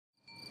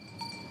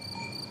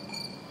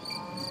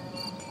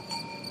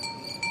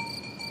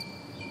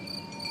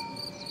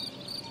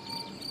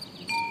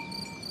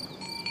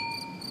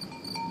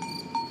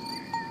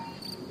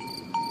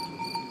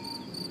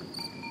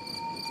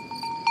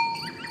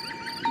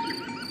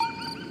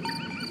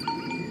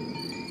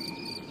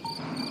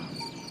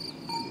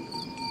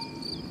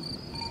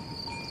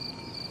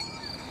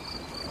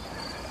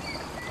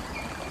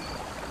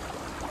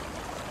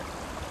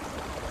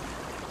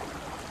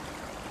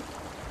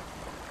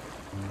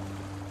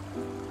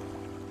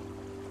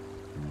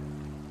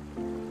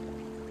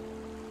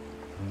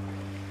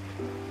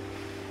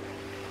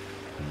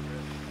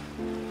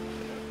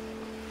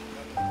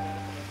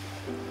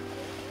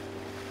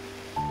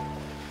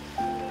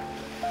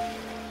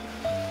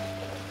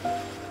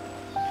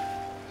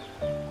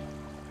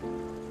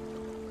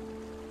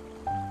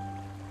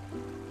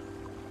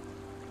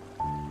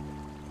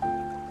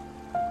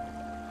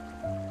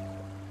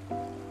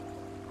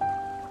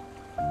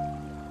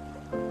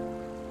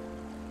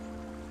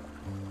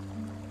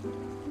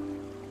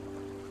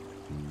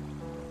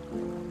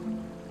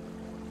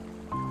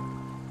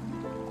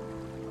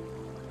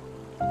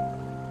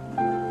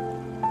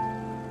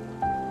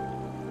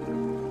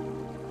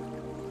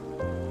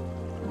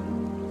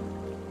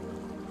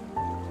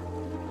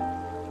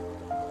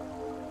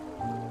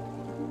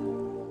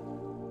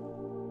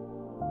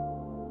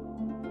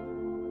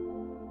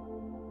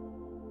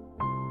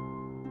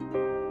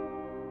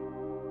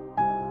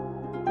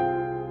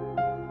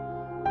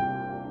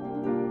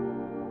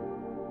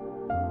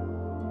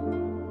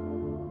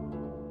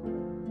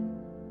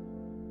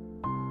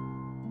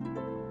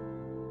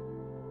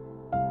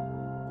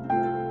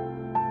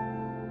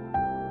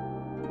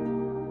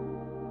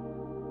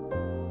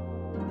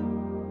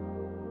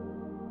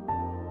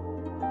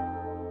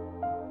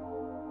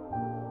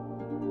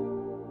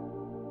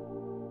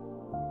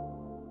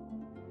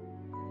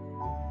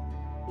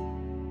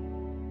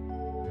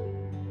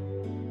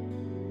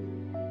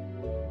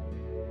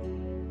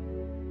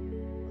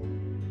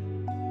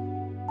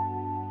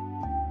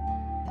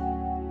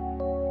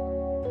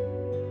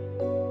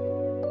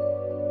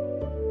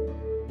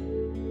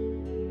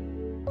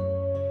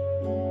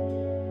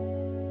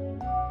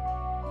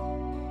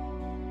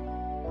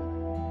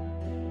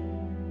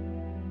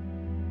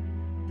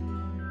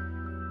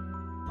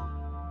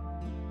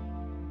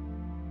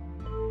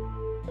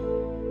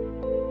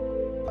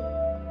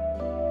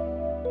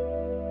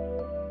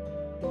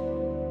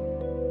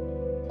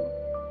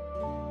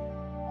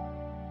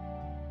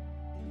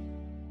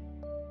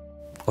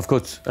Of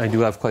course, I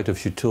do have quite a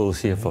few tools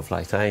here for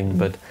fly tying,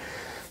 but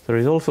there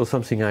is also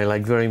something I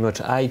like very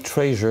much. I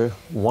treasure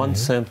one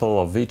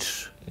sample of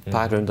each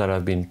pattern that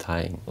I've been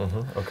tying.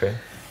 Okay.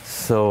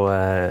 So,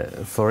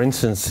 for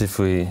instance, if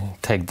we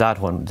take that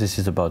one, this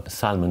is about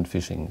salmon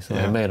fishing. So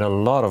I made a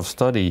lot of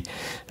study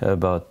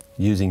about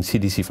using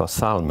CDC for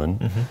salmon,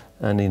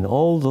 and in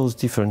all those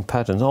different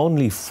patterns,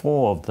 only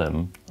 4 of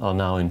them are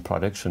now in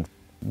production.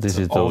 This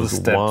is all those the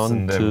steps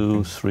 1,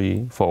 2,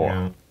 3, 4.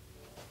 Yeah.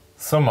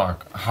 So,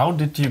 Marc, how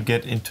did you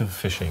get into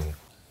fishing?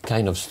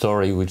 Kind of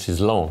story which is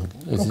long.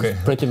 It's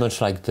pretty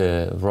much like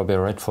the Robert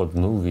Redford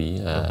movie.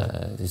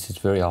 This is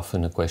very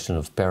often a question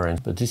of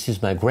parents, but this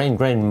is my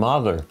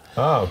grandmother,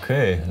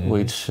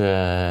 which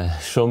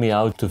showed me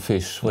how to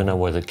fish when I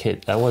was a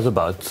kid. I was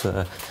about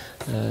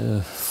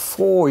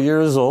 4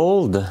 years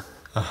old,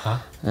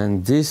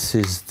 and this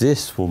is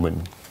this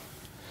woman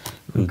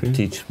who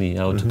teach me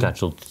how to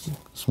catch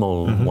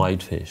small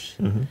whitefish.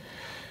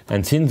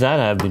 And since that,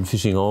 I've been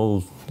fishing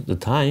all the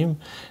time,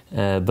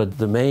 but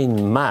the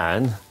main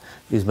man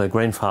is my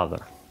grandfather.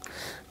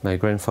 My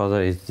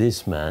grandfather is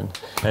this man,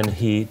 and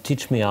he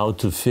teach me how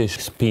to fish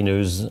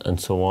spinners and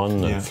so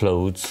on, and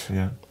floats.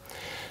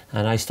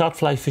 And I start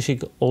fly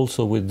fishing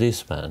also with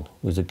this man,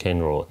 with the cane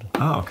rod.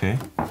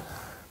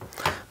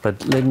 But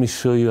let me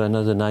show you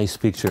another nice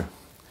picture.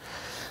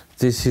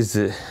 This is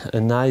a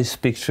nice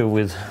picture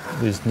with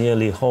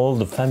nearly all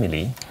the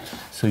family.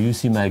 So you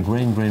see my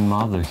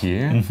grandmother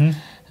here.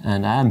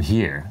 And I'm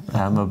here.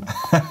 I'm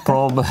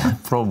probably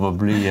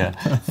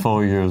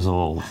 4 years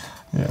old.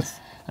 Yes.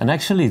 And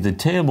actually, the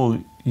table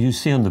you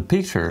see on the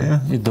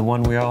picture is the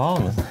one we are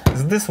on.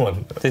 Is this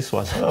one? This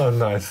one. Oh,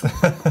 nice.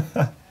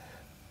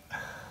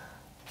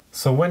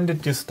 So when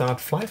did you start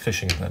fly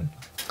fishing then?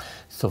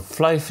 So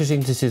fly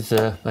fishing, this is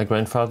my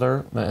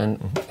grandfather, and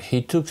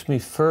he took me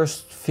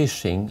first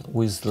fishing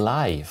with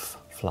live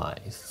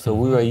flies. So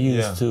we were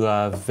used to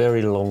have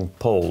very long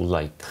poles,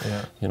 like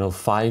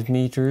 5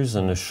 meters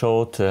and a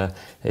short a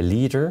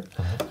leader,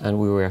 and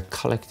we were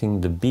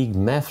collecting the big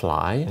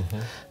mayfly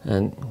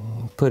and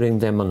putting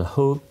them on a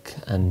hook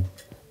and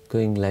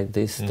going like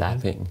this,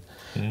 tapping.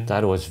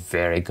 That was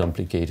very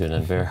complicated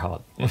and very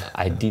hard.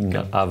 I did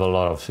not have a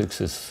lot of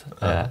success,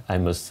 I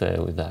must say,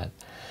 with that.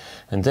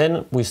 And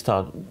then we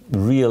start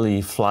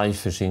really fly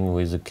fishing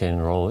with the cane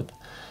rod.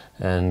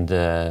 And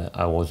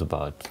I was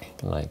about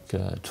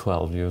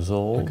 12 years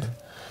old.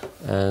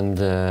 And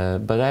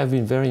but I've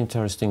been very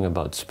interested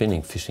about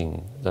spinning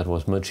fishing. That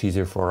was much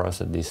easier for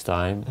us at this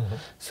time.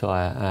 So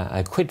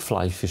I quit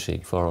fly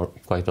fishing for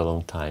quite a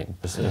long time.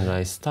 And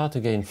I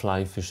started again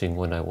fly fishing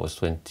when I was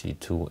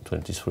 22,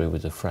 23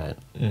 with a friend.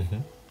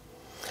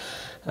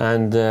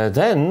 And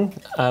then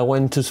I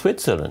went to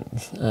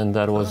Switzerland, and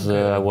that was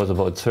I was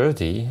about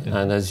 30.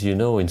 And as you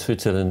know, in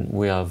Switzerland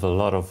we have a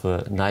lot of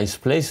nice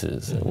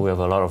places. We have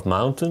a lot of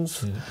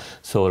mountains,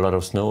 so a lot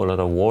of snow, a lot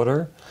of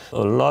water,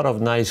 a lot of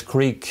nice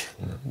creek.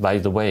 By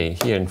the way,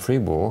 here in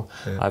Fribourg,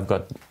 I've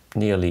got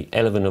nearly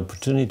 11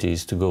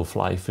 opportunities to go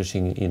fly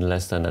fishing in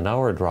less than an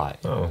hour drive.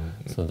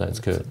 So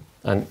that's good.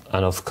 And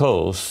of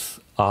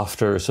course,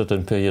 after a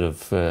certain period of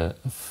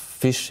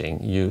fishing,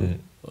 you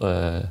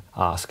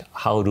ask,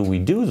 how do we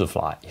do the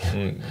fly?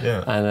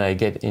 And I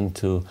get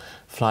into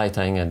fly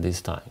tying at this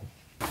time.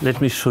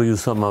 Let me show you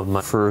some of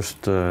my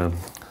first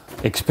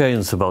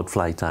experience about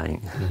fly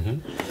tying.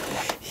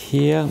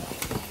 Here,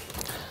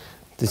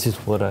 this is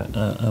what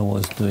I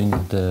was doing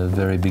at the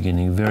very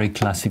beginning, very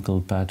classical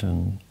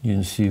pattern. You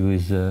can see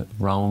with the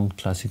round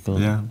classical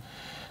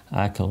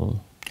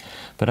hackle.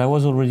 But I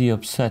was already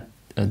upset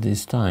at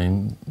this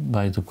time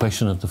by the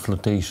question of the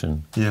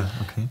flotation.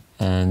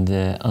 And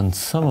on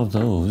some of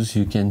those,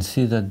 you can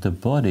see that the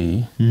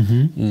body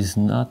is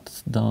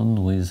not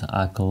done with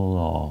hackle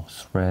or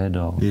thread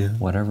or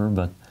whatever,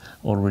 but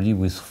already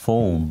with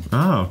foam.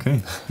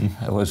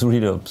 I was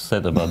really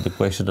upset about the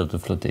question of the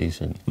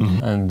flotation.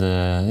 And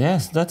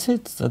yes, that's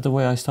it. That's the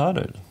way I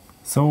started.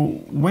 So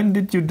when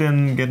did you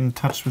then get in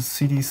touch with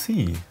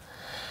CDC?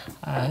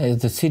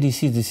 The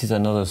CDC, this is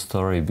another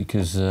story,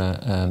 because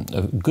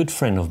a good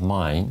friend of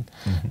mine,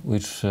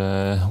 which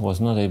was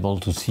not able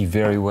to see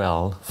very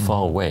well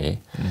far away,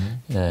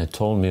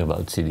 told me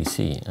about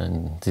CDC.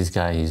 And this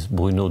guy is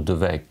Bruno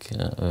Devec,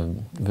 a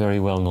very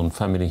well-known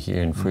family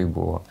here in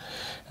Fribourg,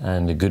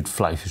 and a good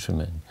fly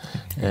fisherman.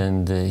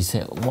 And he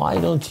said, why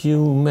don't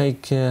you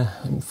make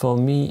for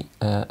me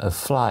a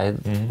fly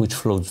which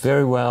floats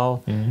very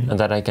well and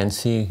that I can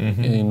see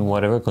in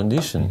whatever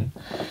condition.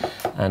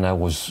 And I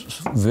was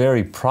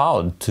very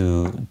proud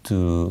to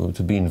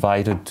be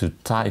invited to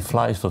tie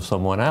flies for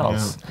someone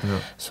else.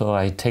 So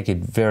I take it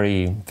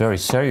very, very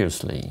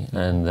seriously.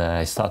 And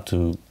I start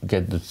to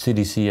get the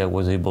CDC I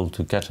was able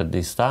to catch at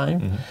this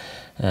time.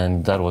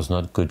 And that was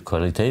not good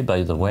quality,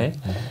 by the way.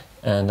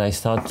 And I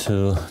start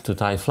to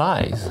tie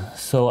flies.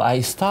 So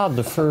I start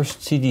the first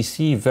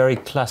CDC very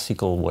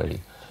classical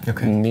way.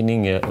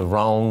 Meaning a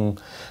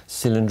round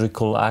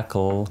cylindrical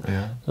hackle,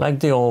 like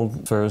the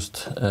old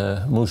first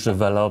mouche de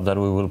Valorbe that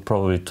we will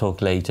probably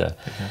talk later.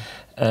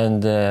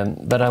 And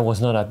but I was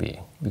not happy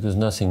because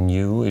nothing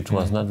new. It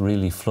was not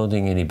really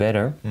floating any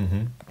better.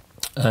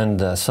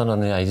 And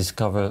suddenly I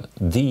discovered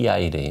the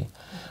idea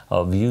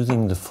of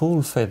using the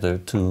full feather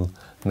to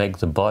make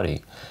the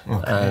body.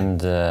 And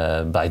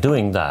by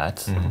doing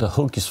that, the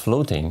hook is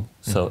floating,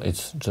 so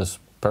it's just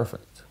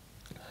perfect.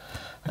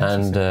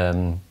 And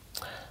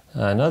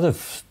another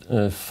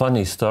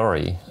funny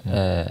story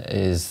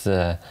is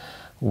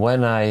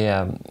when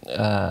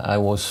I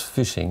was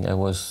fishing, I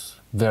was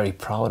very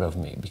proud of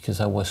me because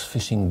I was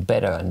fishing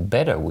better and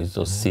better with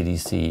those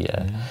CDC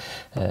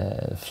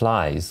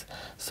flies.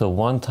 So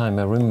one time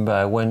I remember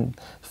I went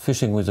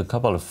fishing with a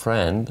couple of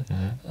friends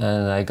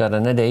and I got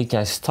an headache.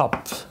 I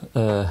stopped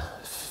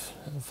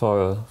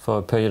for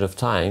a period of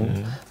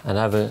time and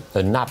have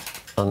a nap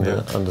on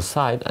the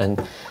side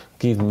and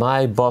give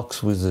my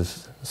box with a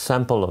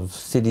sample of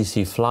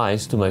CDC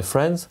flies to my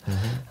friends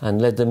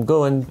and let them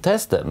go and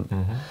test them.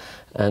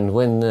 And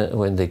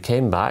when they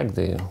came back,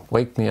 they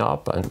wake me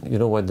up, and you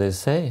know what they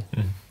say?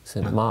 They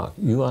said, "Marc,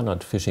 you are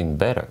not fishing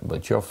better,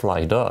 but your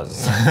fly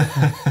does."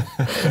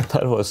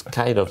 That was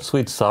kind of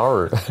sweet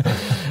sour.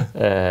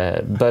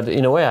 But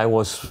in a way, I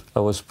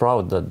was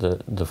proud that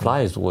the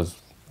flies was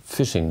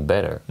fishing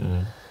better.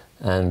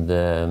 And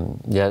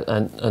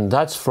and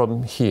that's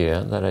from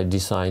here that I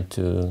decide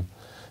to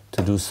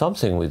do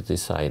something with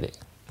this idea.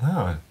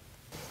 Oh.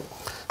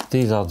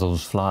 These are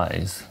those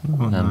flies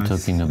I'm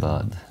talking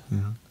about.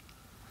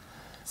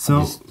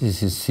 So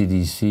this is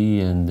CDC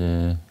and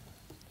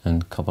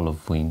a couple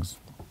of wings.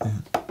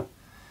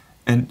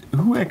 And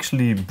who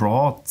actually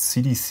brought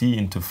CDC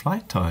into fly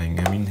tying?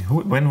 I mean,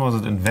 when was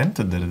it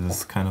invented that it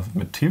is kind of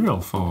material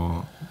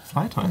for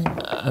fly tying?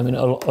 I mean,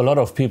 a lot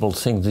of people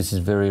think this is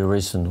very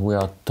recent. We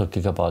are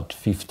talking about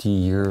 50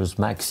 years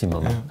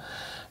maximum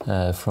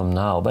from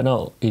now. But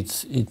no,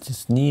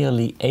 it's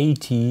nearly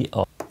 80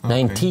 or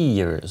 90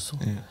 years.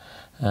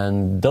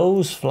 And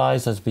those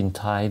flies has been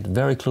tied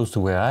very close to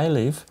where I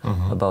live,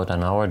 about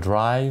an hour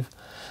drive.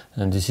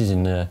 And this is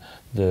in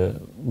the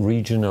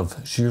region of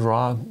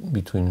Jura,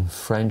 between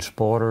French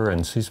border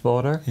and Swiss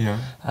border,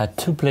 at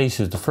two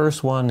places. The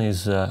first one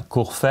is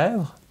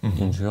Courfèvre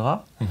in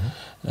Jura,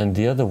 and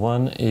the other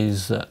one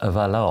is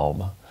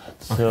Valorbe.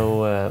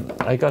 So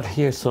I got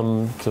here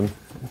some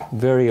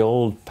very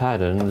old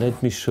pattern.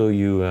 Let me show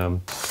you.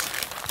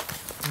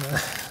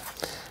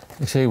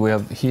 Actually, we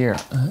have here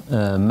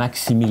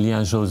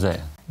Maximilien José.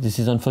 This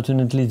is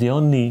unfortunately the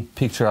only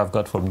picture I've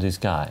got from this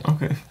guy.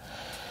 Okay.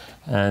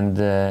 And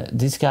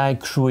this guy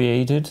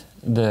created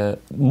the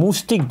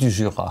Moustique du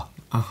Jura.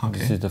 Okay.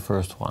 This is the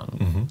first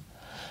one.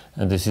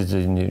 And this is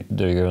in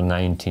the year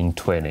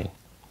 1920.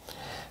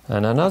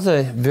 And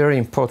another very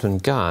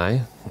important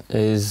guy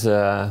is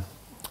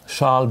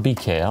Charles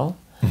Bickel.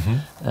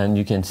 And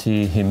you can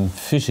see him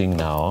fishing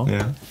now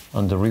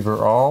on the River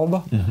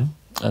Orbe.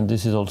 And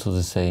this is also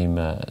the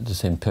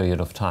same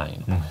period of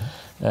time.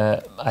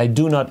 I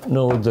do not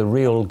know the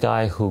real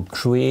guy who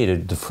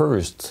created the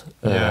first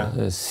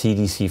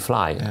CDC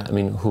fly. I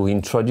mean, who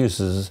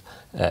introduces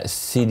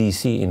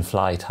CDC in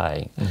fly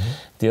tying.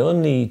 The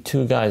only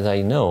two guys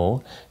I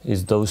know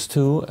is those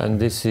two, and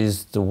this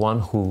is the one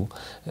who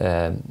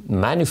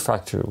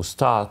manufactured, who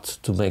starts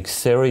to make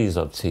series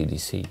of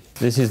CDC.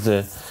 This is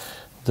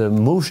the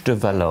Mouche de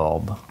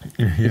Valorbe.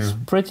 It's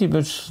pretty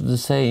much the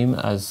same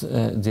as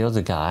the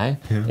other guy,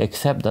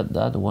 except that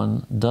that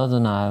one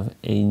doesn't have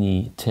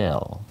any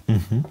tail.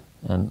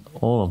 And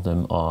all of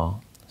them are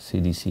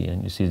CDC.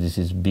 And you see this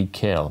is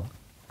Bickel,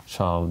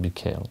 Charles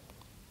Bickel.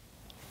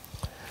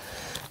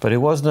 But he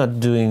was not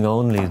doing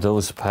only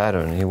those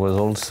patterns. He was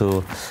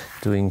also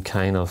doing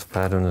kind of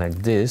pattern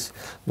like this,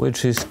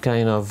 which is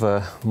kind of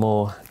a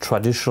more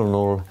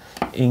traditional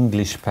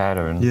English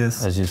pattern,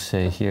 as you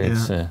say here.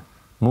 It's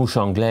Mouche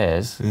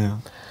anglaise.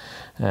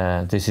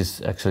 This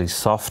is actually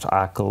soft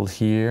hackle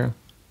here,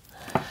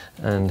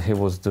 and he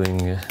was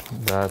doing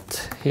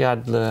that. He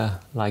had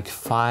like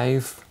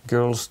 5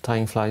 girls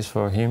tying flies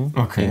for him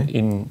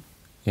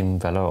in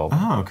Valorbe.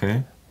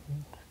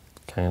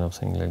 Kind of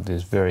thing like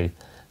this, very,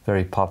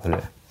 very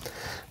popular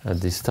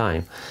at this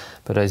time.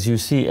 But as you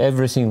see,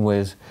 everything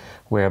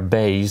were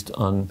based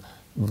on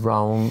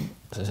round,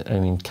 I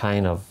mean,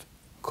 kind of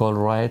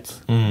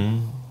colorette.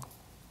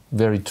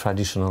 Very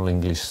traditional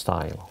English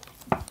style.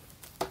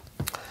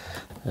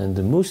 And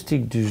the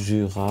Moustique du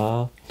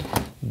Jura,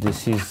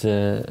 this is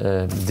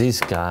this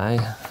guy,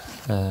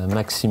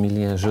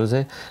 Maximilien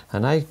José,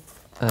 and I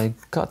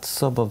got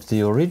some of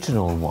the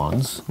original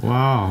ones.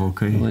 Wow,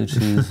 which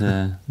is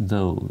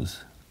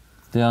those.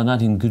 They are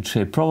not in good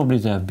shape. Probably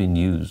they have been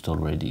used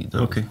already.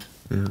 Those.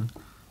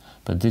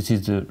 But this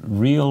is the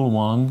real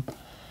one,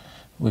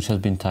 which has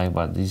been tied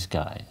by this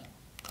guy.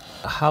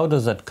 How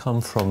does that come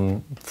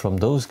from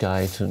those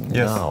guys to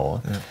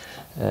now?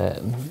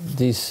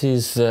 This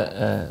is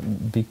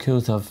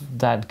because of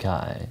that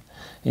guy.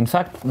 In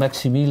fact,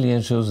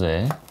 Maximilien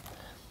José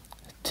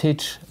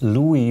teach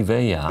Louis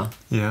Veilla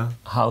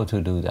how to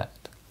do that.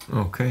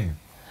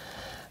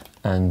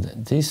 And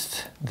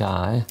this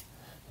guy,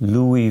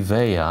 Louis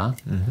Veilla,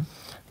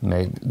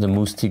 made the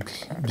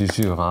moustique du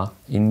Jura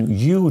in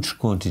huge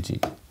quantity.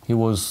 He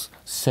was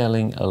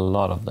selling a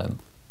lot of them.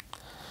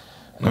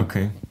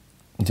 Okay.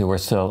 They were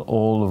sold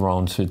all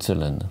around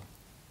Switzerland.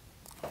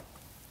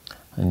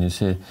 And you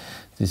see,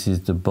 this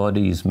is the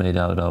body is made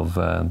out of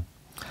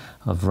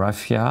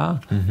raffia.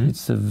 Mm-hmm.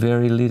 It's a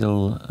very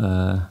little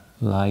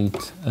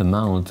light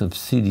amount of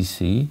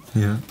CDC.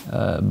 Yeah.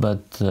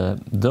 But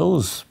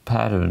those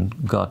patterns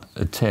got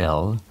a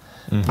tail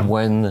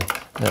when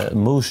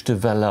Mouche de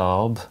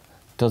Valorbe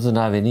doesn't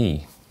have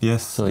any.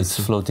 Yes. So it's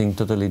floating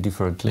totally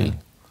differently.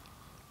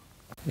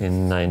 Yeah.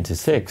 In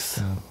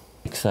 '96,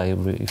 if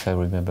I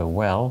remember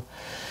well,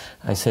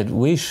 I said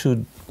we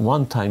should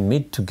one time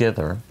meet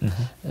together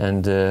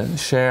and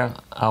share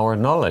our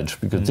knowledge,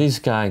 because this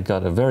guy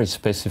got a very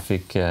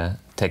specific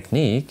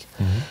technique,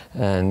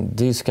 and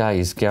this guy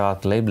is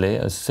Gerard Leble,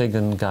 a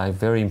second guy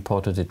very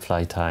important at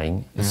fly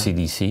tying,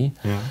 CDC,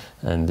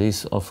 and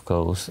this, of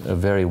course, a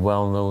very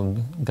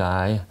well-known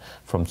guy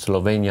from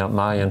Slovenia,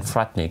 Marian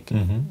Fratnik,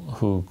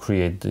 who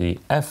created the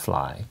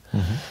F-fly.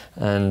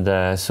 And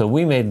so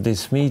we made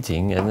this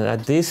meeting, and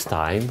at this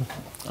time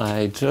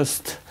I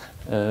just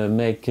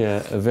make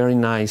a very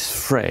nice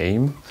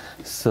frame.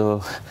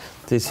 So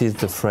this is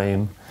the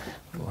frame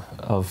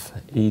of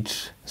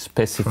each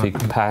specific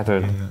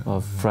pattern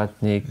of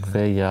Fratnik,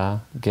 Veja,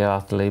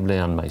 Gerard Leble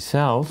and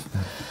myself.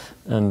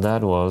 And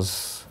that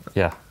was,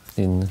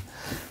 in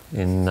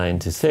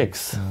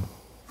 '96.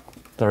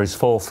 There is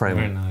 4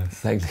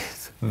 frames like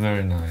this.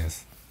 Very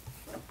nice.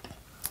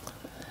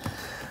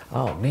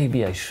 Oh,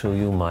 maybe I show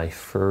you my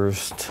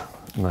first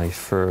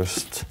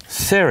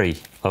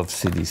series of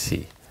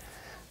CDC.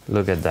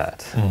 Look at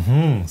that.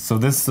 So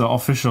this is the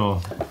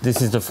official...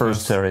 This is the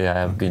first series I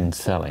have been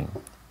selling.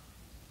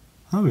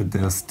 Oh, but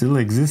they still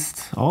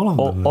exist, all of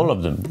them. All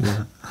of them.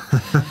 Yeah.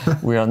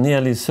 We are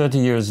nearly 30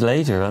 years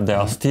later, and they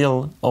are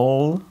still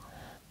all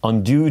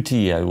on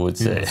duty, I would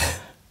say. Yes.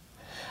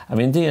 I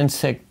mean, the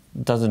insect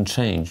doesn't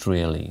change,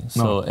 really.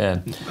 So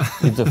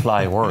if the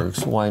fly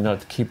works, why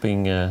not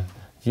keeping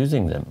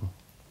using them?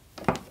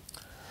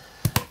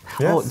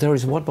 Yes. Oh, there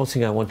is one more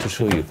thing I want to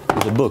show you.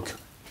 The book.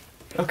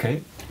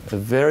 Okay. A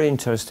very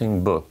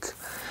interesting book.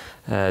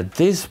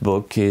 This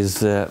book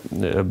is a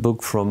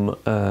book from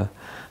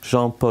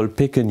Jean-Paul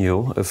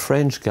Péquenot, a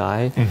French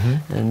guy,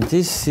 and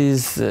this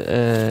is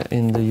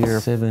in the year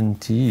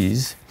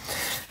 70s,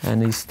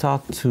 and he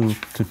started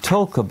to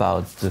talk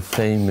about the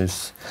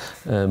famous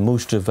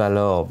Mouche de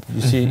Valorbe.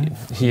 You see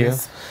here,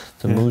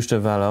 the Mouche de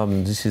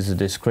Valorbe, this is a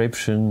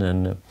description,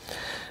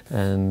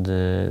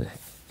 and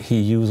he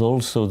used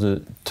also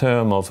the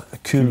term of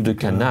cul de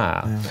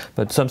canard,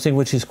 but something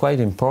which is quite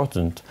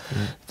important.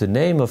 The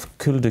name of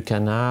cul de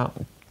canard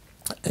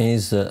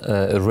is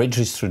a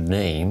registered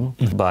name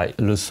by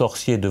Le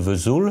Sorcier de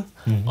Vesoul,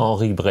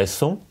 Henri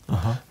Bresson,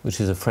 which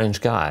is a French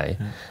guy.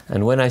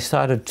 And when I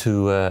started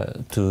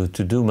to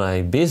do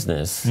my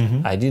business,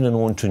 I didn't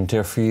want to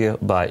interfere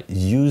by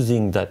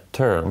using that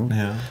term.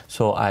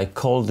 So I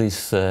called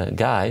this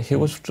guy, he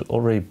was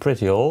already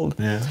pretty old,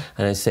 and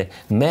I said,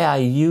 may I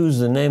use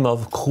the name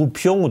of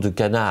croupion de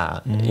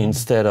canard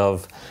instead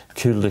of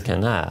cul de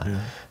canard?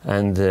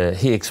 And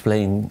he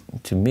explained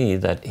to me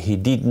that he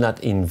did not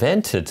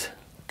invent it,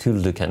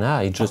 cul de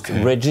canard, he just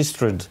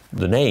registered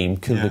the name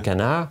cul de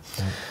canard,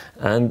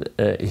 and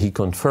he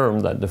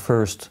confirmed that the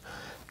first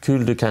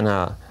cul de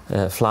canard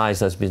flies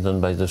has been done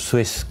by the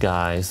Swiss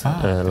guys,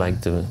 like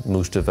the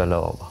Mouche de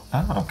Valorbe.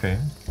 Ah, okay.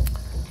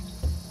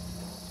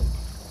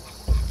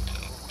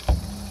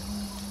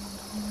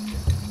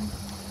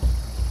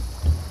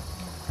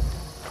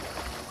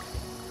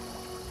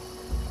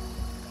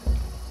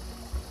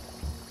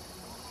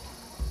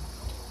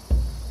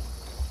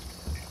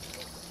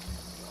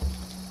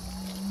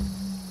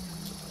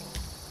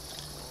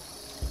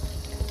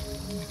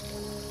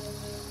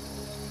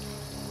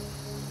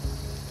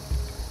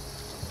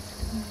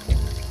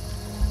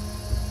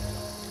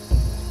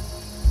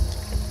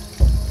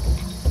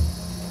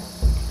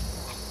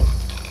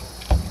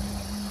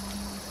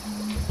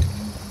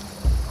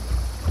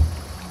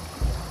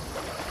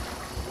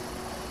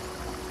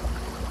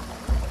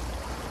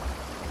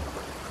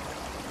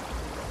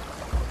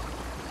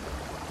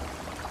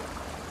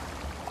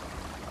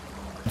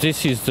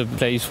 This is the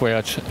place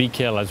where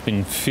Bickel has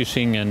been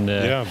fishing and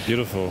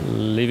beautiful.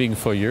 Living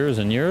for years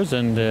and years,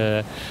 and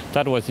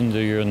that was in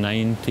the year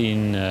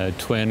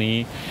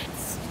 1920.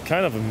 It's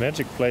kind of a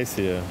magic place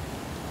here.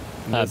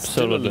 There's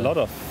Absolutely. still a lot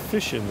of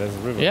fish in this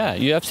river. Yeah,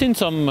 you have seen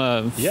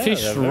some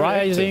fish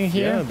rising active.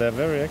 here? Yeah, they're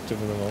very active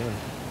in the moment.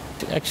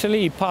 Actually,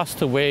 he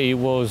passed away, he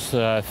was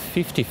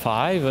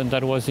 55, and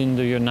that was in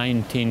the year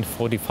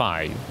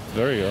 1945.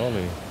 Very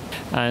early.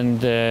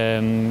 And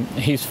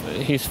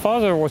his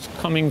father was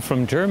coming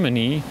from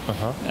Germany,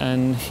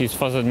 and his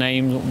father's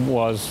name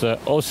was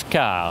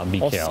Oscar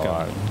Bickel.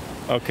 Oscar.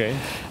 Okay.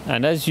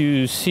 And as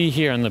you see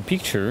here in the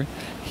picture,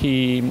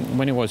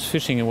 when he was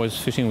fishing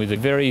with a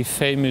very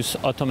famous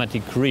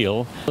automatic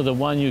reel, the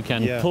one you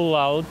can pull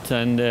out,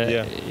 and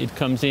it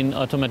comes in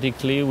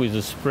automatically with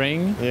a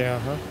spring.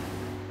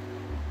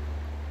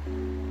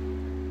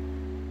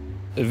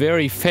 a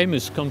very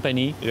famous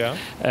company, Yeah.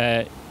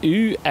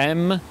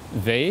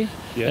 UMV,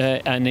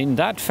 Yes. and in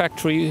that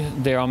factory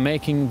they are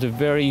making the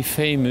very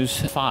famous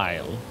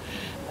file.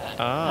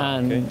 Ah,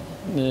 And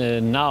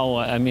okay. now,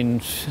 I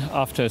mean,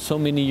 after so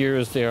many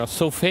years, they are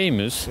so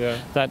famous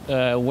that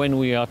when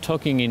we are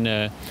talking in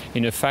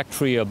a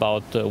factory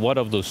about what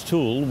of those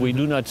tools, we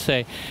do not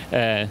say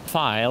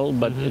file,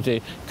 but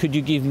could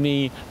you give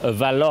me a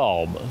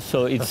Valorbe?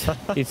 So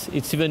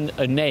it's even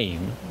a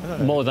name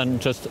more than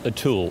just a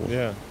tool.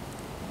 Yeah.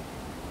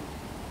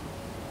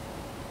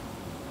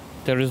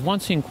 There is one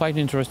thing quite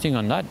interesting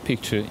on that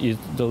picture is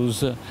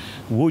those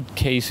wood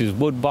cases,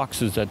 wood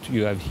boxes that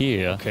you have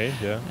here. Okay,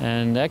 yeah.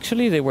 And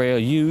actually they were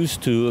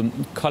used to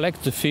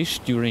collect the fish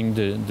during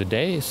the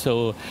day.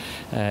 So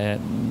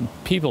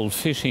people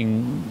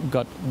fishing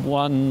got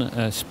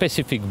one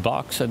specific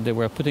box that they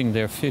were putting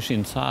their fish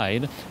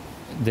inside.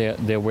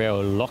 They were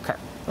a locker.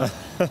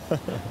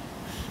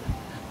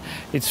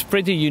 It's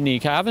pretty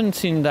unique. I haven't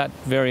seen that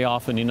very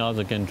often in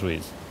other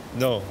countries.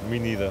 No, me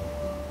neither.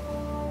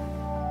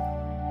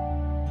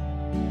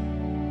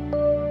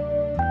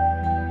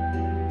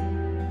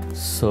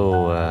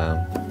 So,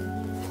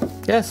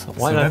 yes,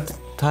 why not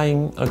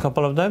tying a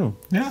couple of them?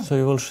 Yeah. So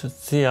you will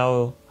see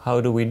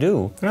how do we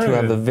do Very to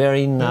have good. a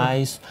very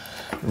nice,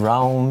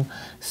 round,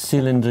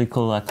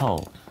 cylindrical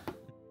atoll.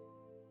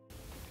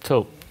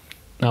 So,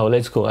 now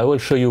let's go. I will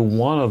show you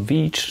one of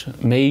each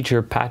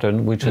major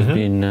pattern which has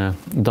been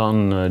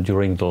done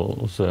during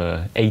those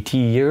 80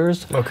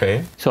 years.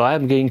 Okay. So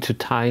I'm going to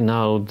tie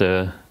now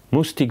the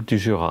Moustique du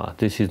Jura.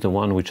 This is the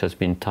one which has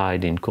been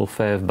tied in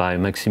Courfeyve by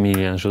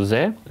Maximilien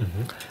José.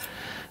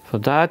 For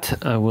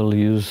that, I will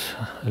use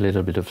a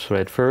little bit of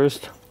thread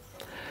first,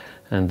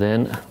 and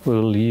then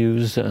we'll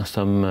use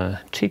some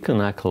chicken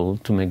knuckle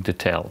to make the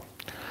tail.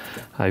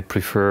 I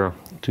prefer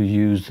to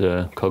use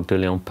Coq de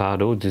Leon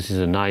Pardo. This is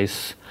a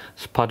nice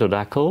spotted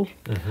knuckle.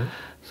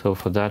 So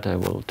for that, I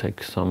will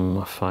take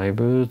some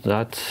fibers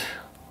that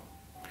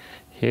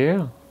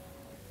here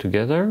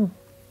together,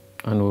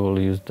 and we will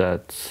use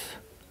that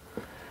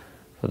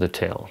for the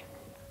tail.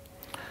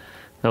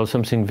 Now,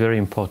 something very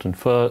important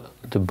for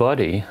the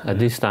body. At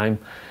this time,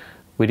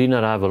 we did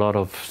not have a lot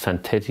of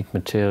synthetic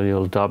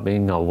material,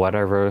 dubbing or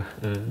whatever.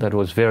 That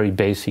was very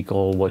basic,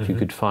 all what you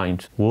could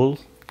find. Wool,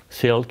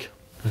 silk,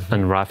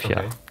 and raffia.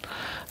 Okay.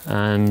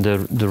 And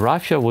the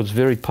raffia was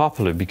very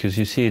popular because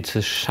you see it's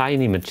a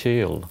shiny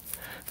material.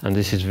 And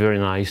this is very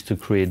nice to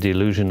create the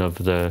illusion of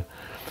the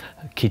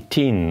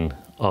chitin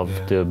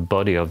of the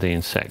body of the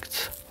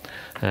insects.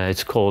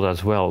 It's called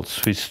as well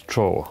Swiss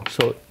straw.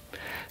 So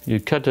you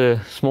cut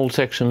a small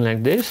section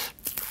like this,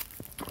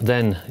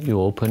 then you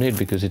open it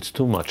because it's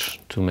too much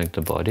to make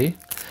the body,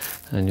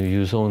 and you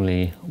use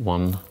only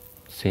one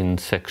thin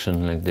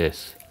section like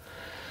this.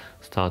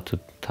 Start to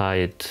tie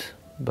it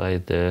by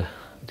the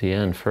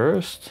end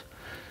first.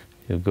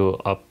 You go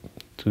up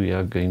to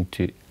you're going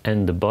to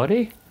end the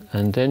body,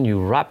 and then you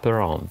wrap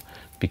around.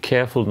 Be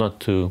careful not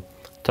to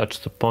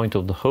touch the point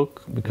of the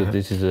hook because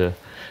this is a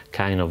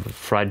kind of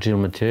fragile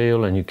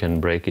material and you can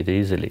break it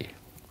easily.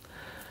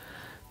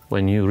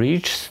 When you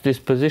reach this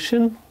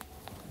position,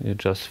 you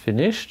just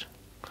finished.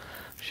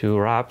 Few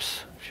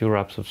wraps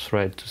of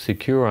thread to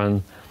secure,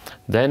 and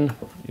then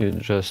you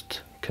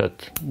just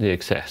cut the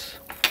excess.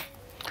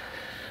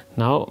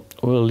 Now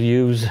we'll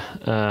use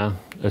a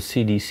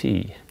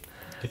CDC.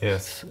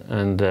 Yes.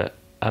 And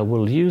I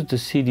will use the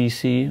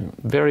CDC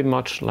very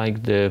much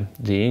like the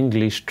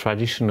English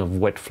tradition of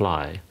wet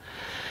fly,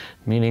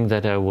 meaning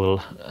that I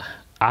will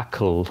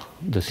hackle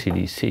the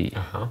CDC.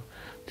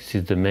 This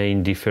is the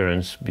main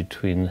difference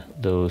between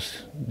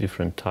those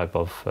different type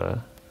of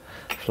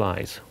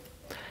flies.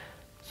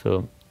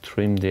 So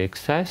trim the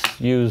excess,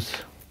 use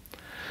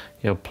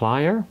your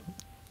plier,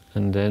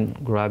 and then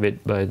grab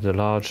it by the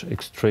large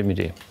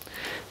extremity.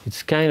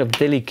 It's kind of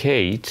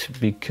delicate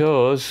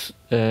because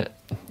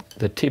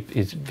the tip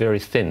is very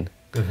thin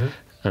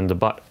and the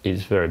butt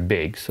is very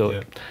big.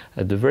 So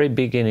at the very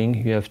beginning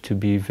you have to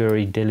be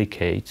very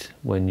delicate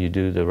when you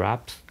do the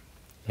wraps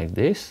like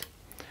this,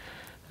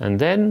 and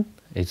then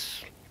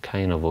it's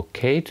kind of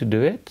okay to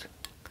do it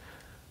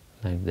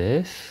like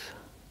this.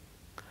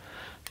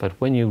 But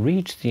when you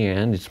reach the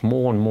end, it's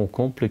more and more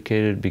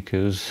complicated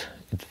because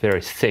it's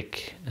very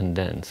thick and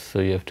dense, so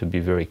you have to be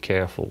very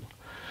careful.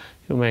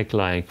 You make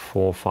like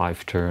 4 or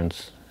 5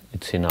 turns,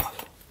 it's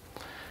enough.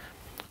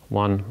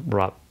 One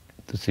wrap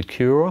to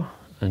secure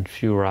and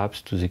few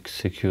wraps to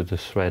secure the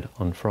thread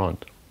on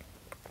front.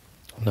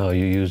 Now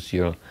you use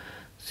your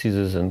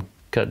scissors and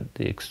cut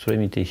the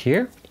extremity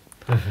here,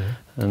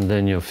 and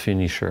then your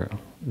finisher,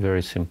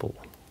 very simple.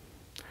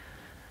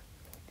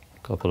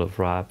 Couple of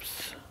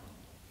wraps,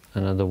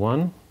 another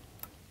one,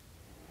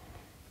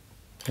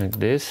 like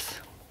this,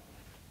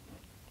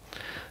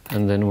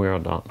 and then we are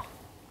done.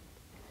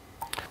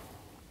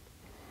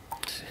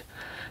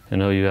 You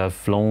know, you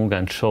have long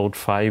and short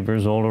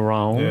fibers all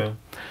around.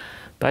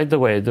 By the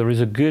way, there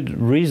is a good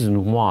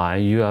reason why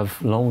you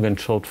have long and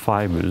short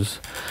fibers,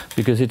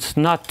 because it's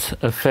not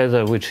a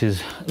feather which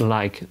is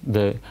like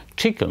the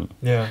chicken.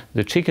 Yeah.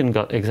 The chicken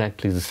got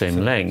exactly the same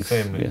length.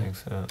 Same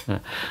length, yeah.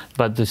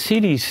 But the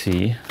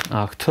CDC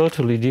are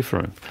totally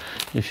different.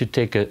 If you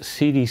take a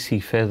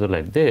CDC feather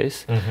like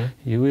this,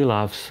 you will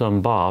have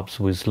some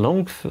barbs with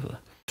long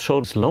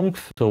short long.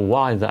 So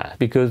why that?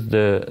 Because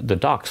the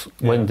ducks,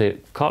 when they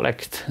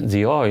collect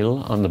the oil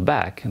on the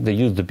back, they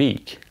use the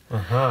beak.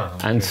 Okay.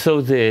 And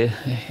so they,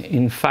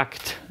 in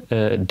fact,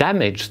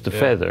 damage the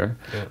feather,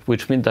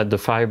 which means that the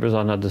fibers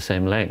are not the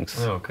same length.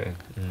 Oh, okay.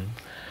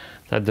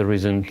 That's the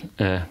reason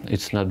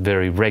it's not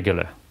very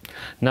regular.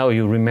 Now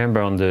you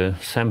remember on the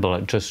sample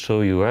I just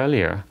showed you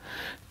earlier,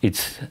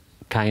 it's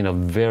kind of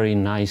very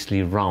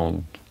nicely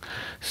round.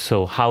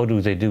 So how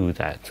do they do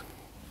that?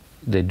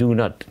 They do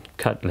not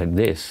cut like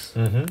this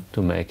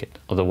to make it.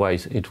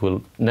 Otherwise, it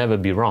will never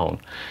be round.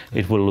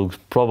 It will look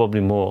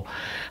probably more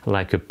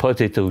like a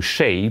potato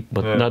shape,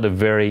 but not a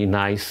very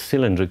nice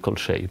cylindrical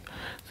shape.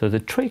 So the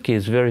trick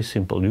is very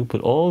simple. You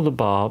put all the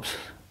barbs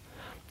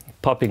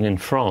popping in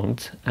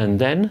front, and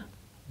then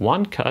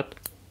one cut,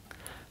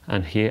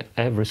 and here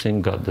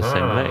everything got the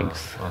same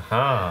length.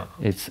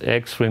 It's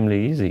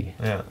extremely easy.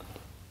 Yeah.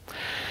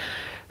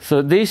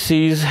 So this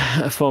is,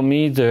 for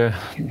me,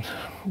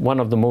 one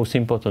of the most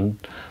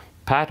important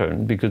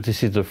pattern, because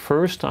this is the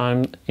first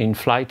time in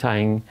fly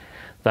tying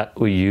that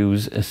we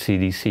use a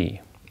CDC.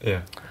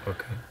 Yeah,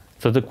 okay.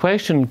 So the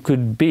question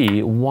could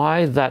be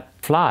why that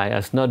fly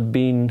has not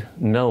been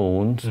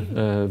known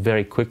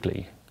very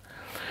quickly.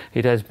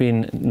 It has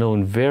been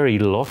known very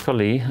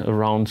locally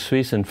around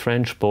Swiss and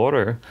French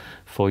border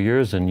for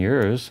years and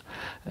years,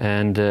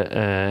 and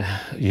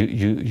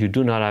you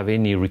do not have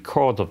any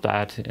record of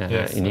that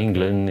in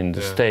England, in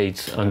the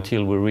States,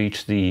 until we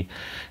reach the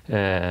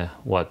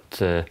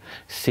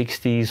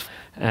 60s.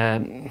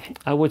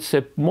 I would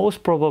say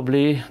most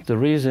probably the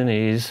reason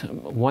is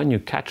when you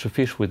catch a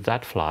fish with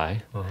that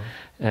fly,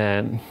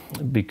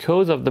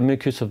 because of the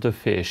mucus of the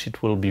fish,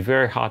 it will be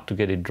very hard to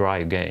get it dry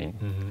again.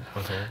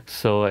 Okay.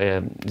 So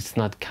it's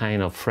not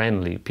kind of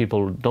friendly.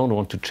 People don't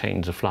want to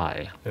change the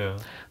fly. Yeah.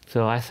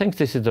 So I think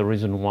this is the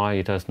reason why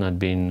it has not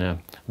been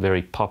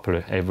very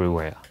popular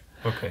everywhere.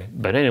 Okay.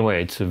 But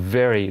anyway, it's a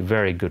very,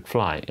 very good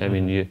fly. I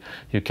mean,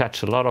 you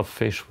catch a lot of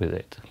fish with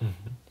it.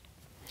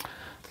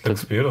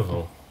 Looks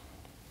beautiful.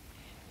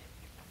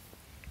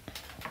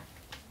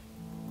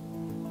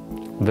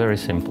 Very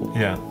simple.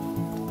 Yeah.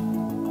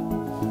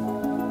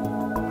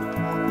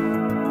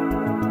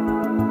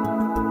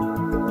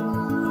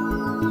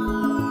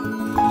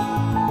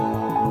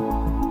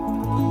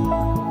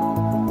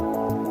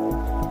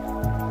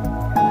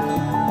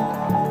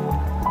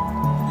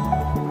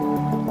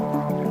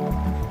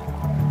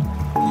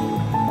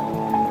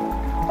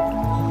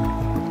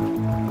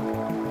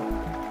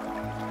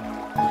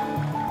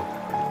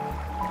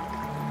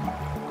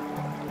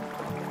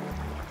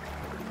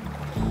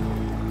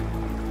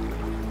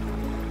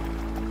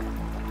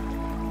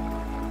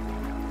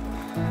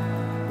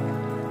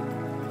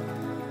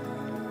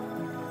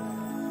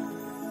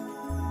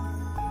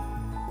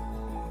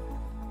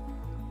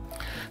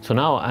 So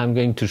now I'm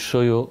going to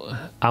show you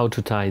how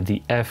to tie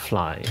the F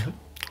fly.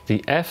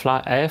 The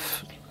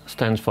F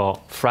stands for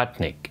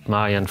Fratnik,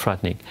 Marian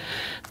Fratnik.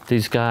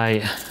 This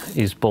guy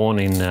is born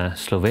in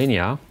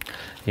Slovenia.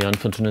 He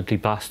unfortunately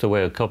passed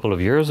away a couple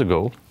of years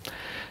ago,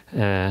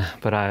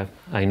 but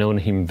I known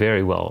him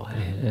very well.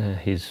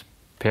 His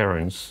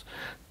parents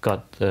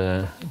got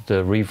the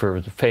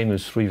river, the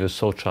famous river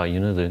Socha,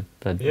 you know,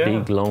 that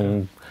big,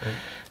 long,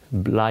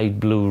 light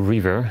blue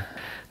river.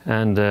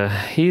 And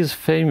his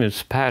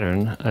famous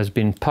pattern has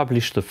been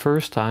published the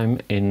first time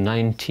in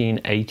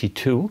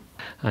 1982,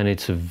 and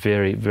it's a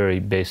very, very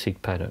basic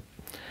pattern.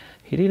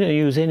 He didn't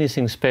use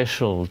anything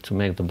special to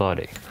make the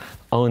body,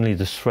 only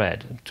the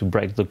thread to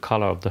break the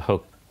color of the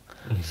hook.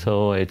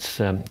 So it's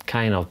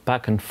kind of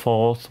back and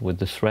forth with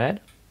the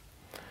thread.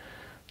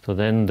 So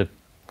then the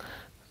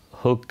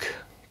hook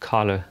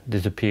color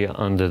disappears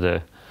under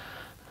the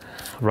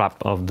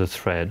wrap of the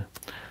thread.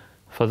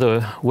 For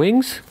the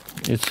wings,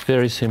 it's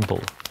very simple.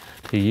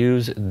 You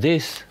use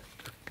this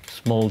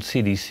small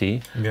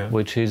CDC,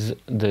 which is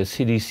the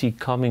CDC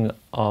coming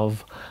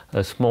of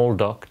a small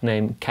duck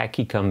named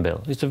Khaki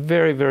Campbell. It's a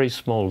very, very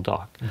small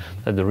duck.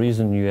 That's the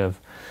reason you have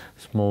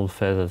small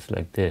feathers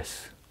like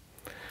this.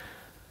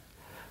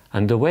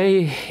 And the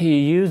way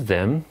he used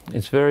them,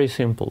 it's very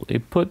simple. He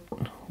put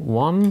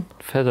one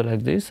feather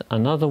like this,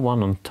 another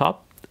one on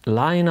top,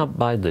 line up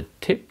by the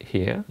tip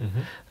here,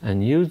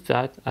 and use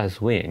that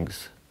as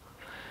wings.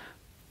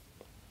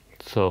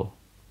 So,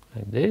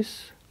 like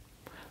this,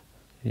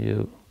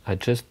 you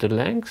adjust the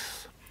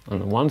length,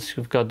 and once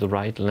you've got the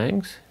right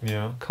length,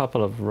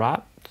 couple of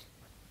wraps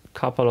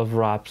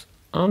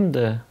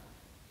under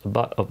the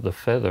butt of the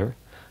feather,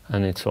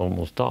 and it's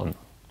almost done.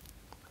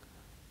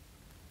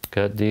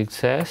 Cut the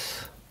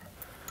excess,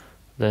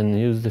 then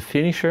use the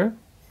finisher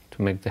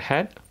to make the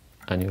head,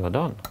 and you are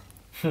done.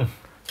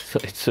 So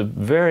it's a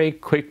very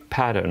quick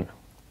pattern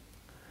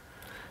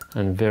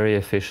and very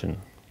efficient.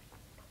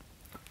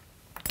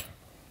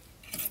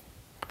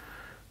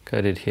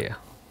 cut it here.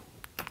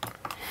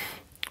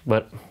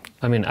 But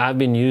I mean, I've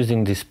been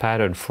using this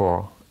pattern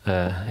for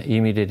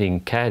imitating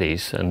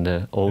caddies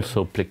and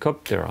also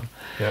Plecoptera.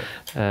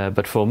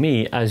 But for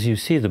me, as you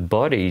see, the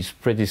body is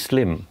pretty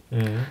slim.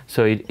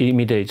 So it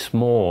imitates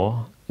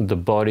more the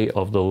body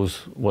of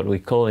those, what we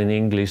call in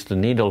English, the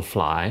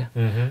needlefly,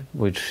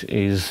 which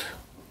is,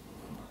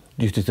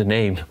 due to the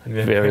name,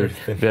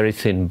 very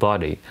thin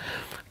body.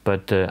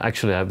 But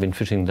actually, I've been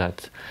fishing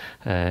that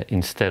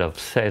instead of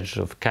sedge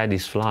of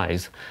caddis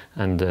flies,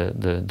 and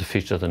the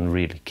fish doesn't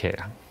really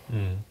care.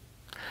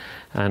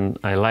 And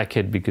I like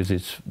it because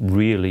it's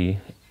really,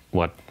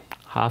 what,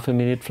 half a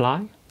minute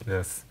fly?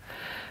 Yes.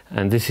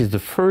 And this is the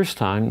first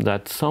time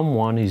that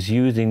someone is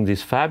using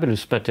this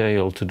fabulous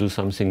material to do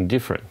something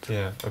different.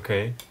 Yeah,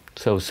 okay.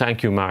 So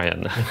thank you,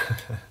 Marianne.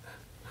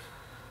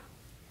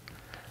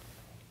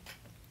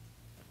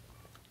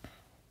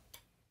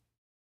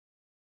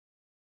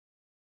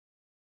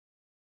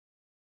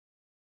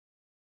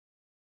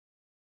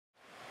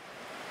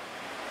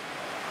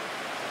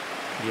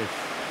 Yes.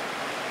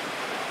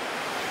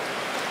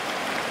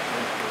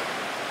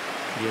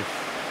 Yes.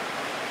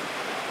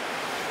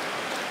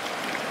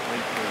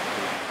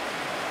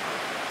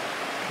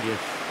 Yes.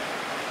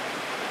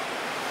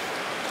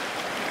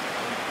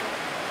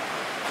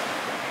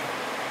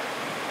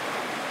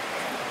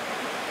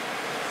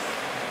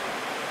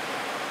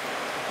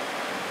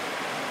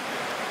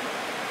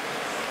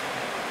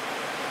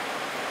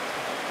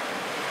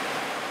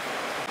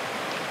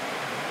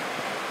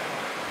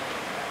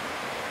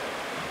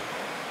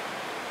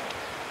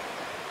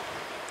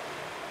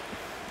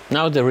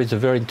 Now there is a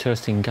very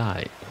interesting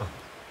guy.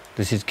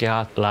 This is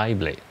Gerhard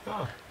Leible,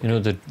 you know,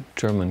 the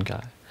German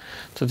guy.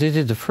 So this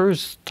is the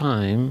first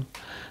time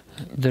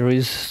there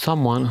is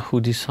someone who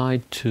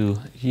decided to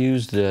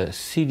use the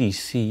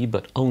CDC,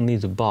 but only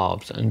the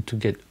barbs, and to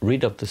get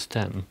rid of the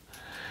stem.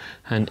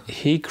 And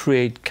he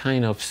created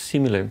kind of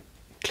similar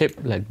clip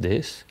like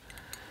this,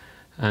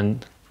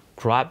 and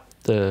grab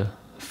the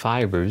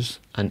fibers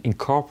and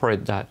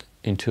incorporate that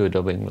into a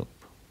dubbing loop.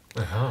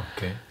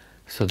 Okay.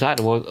 So that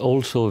was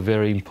also a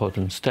very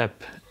important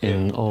step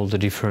in all the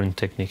different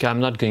techniques. I'm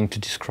not going to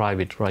describe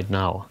it right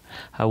now.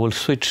 I will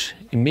switch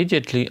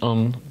immediately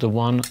on the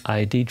one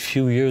I did a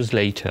few years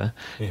later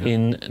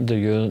in the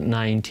year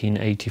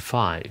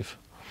 1985.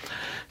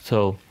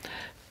 So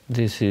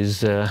this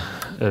is a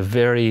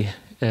very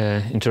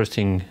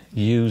interesting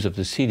use of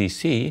the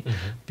CDC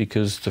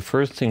because the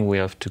first thing we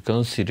have to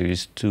consider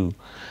is to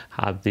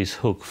have this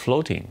hook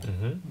floating.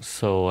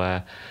 So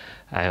I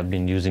have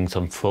been using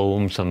some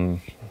foam,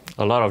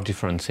 a lot of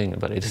different things,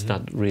 but it's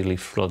not really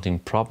floating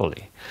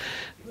properly.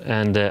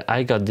 And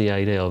I got the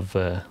idea of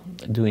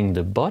doing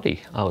the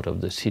body out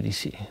of the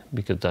CDC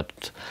because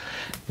that,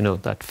 you know,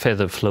 that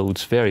feather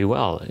floats very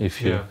well.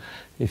 If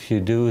you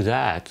do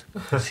that,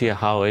 see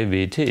how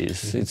heavy it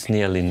is. It's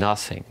nearly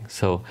nothing.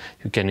 So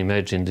you can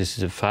imagine this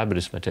is a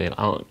fabulous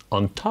material.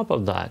 On top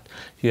of that,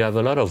 you have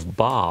a lot of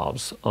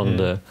barbs on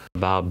the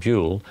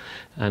barbule,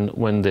 and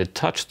when they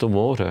touch the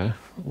water,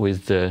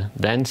 with the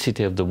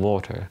density of the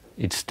water,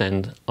 it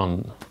stands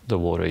on the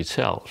water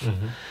itself.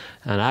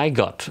 And I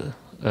got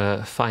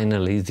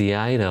finally the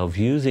idea of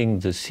using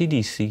the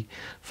CDC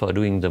for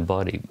doing the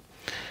body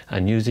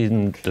and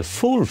using the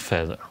full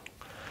feather.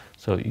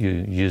 So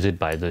you use it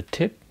by the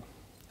tip,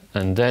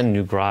 and then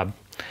you grab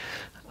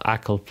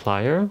hackle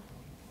plier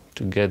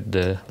to get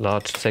the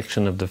large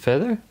section of the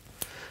feather,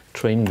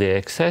 trim the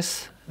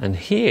excess, and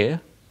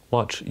here,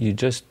 watch, you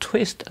just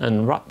twist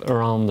and wrap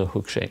around the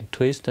hook chain.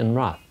 Twist and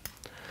wrap.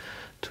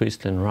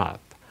 Twist and wrap.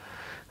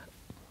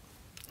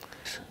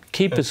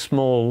 Keep a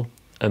small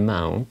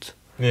amount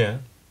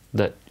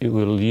that you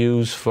will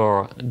use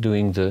for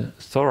doing the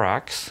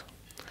thorax.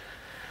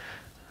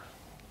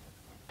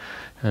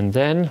 And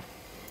then,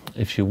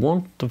 if you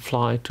want the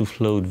fly to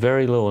float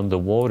very low on the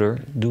water,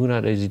 do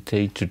not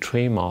hesitate to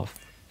trim off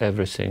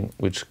everything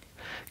which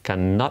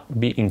cannot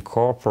be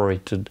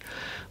incorporated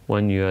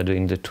when you are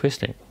doing the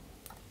twisting.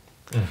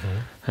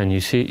 And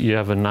you see, you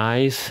have a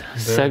nice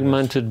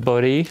segmented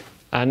body,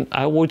 and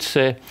I would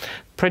say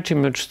pretty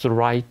much the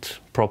right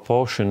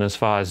proportion as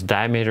far as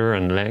diameter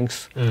and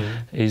length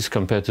is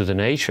compared to the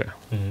nature.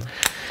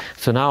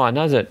 So now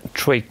another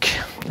trick.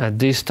 At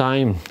this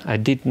time, I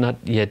did not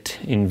yet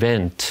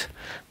invent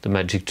the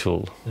magic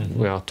tool.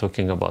 We are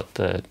talking about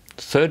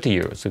 30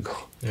 years ago.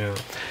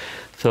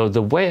 So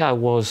the way I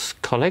was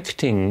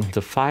collecting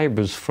the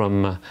fibers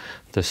from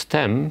the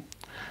stem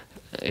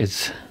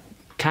is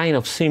kind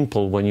of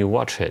simple when you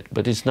watch it,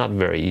 but it's not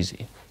very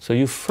easy. So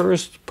you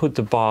first put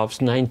the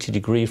barbs 90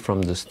 degrees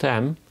from the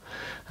stem,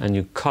 and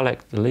you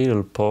collect the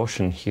little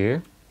portion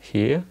here,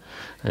 here,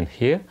 and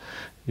here.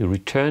 You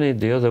return it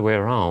the other way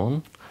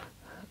around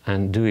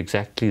and do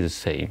exactly the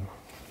same.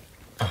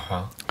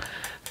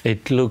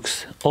 It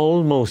looks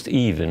almost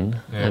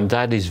even, and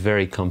that is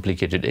very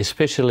complicated,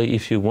 especially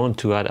if you want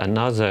to add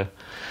another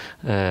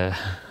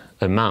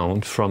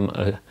amount from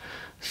a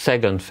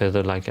second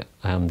feather like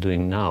I'm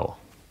doing now.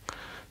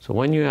 So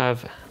when you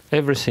have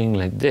everything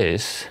like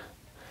this,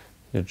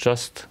 you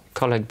just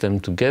collect them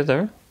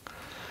together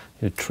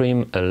You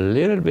trim a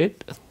little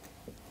bit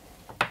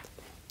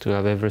to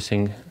have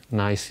everything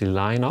nicely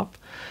lined up,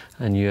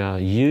 and you are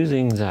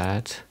using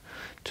that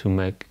to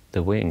make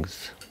the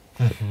wings.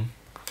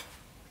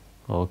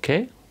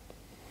 Okay,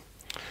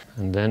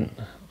 and then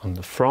on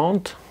the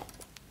front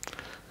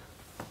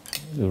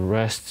you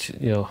rest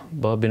your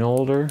bobbin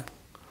holder,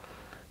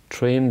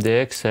 trim the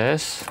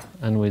excess,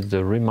 and with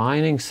the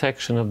remaining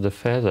section of the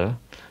feather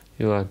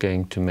you are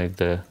going to make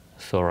the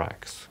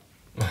thorax.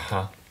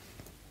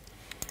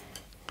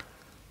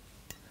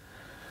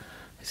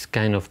 It's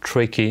kind of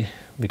tricky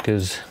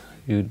because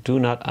you do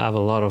not have a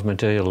lot of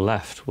material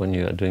left when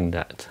you are doing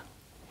that.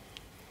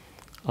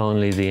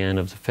 Only the end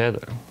of the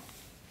feather.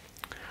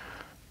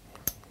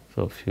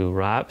 So a few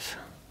wraps,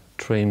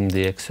 trim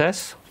the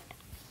excess,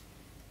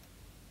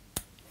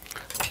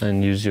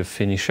 and use your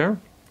finisher.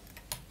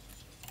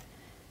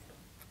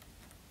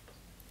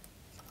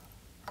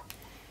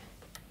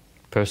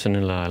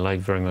 Personally, I like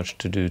very much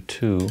to do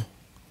 2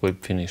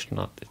 whip finish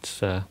knot.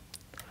 It's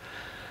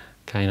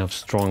kind of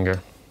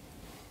stronger.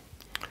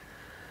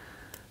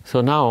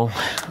 So now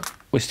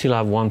we still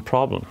have one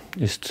problem,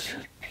 is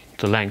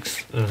the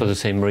length, for the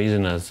same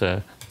reason as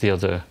the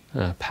other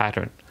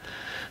pattern.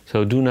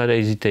 So do not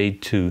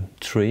hesitate to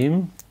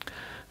trim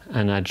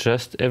and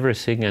adjust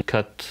everything and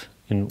cut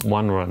in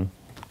one run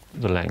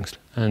the length.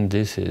 And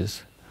this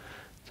is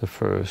the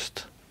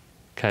first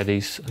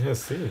Cadiz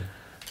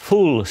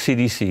full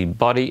CDC,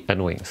 body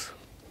and wings.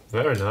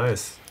 Very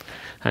nice.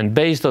 And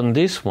based on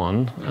this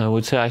one, I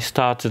would say I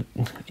started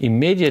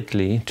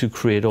immediately to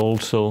create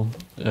also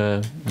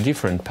a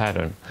different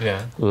pattern,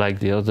 like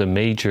the other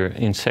major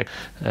insect,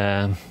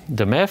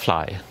 the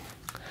mayfly.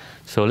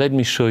 So let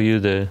me show you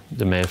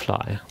the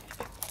mayfly.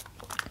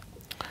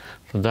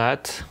 For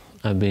that,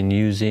 I've been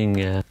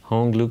using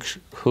Hong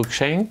hook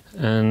shank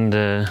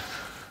and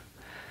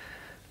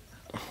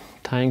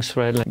tying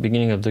thread like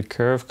beginning of the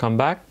curve, come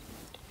back,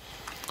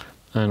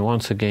 and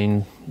once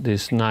again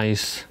this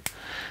nice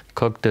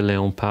coque de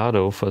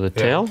leopardo for the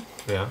tail.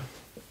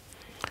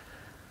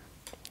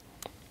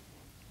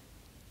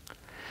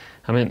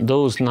 I mean,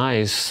 those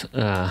nice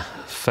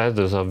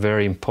feathers are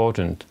very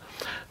important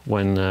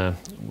when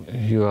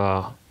you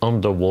are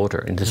underwater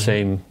in the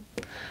same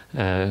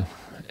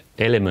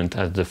element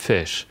as the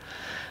fish.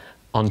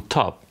 On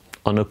top,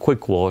 on a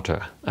quick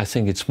water, I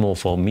think it's more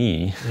for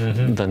me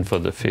than for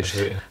the fish.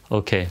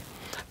 Okay,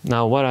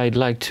 now what I'd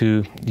like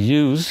to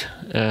use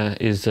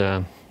is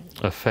a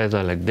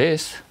feather like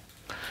this.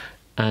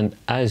 And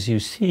as you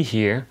see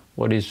here,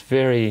 what is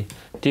very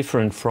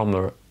different from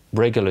a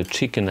regular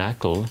chicken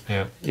hackle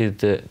is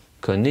the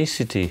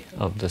conicity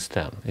of the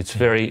stem. It's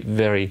very,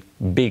 very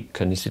big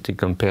conicity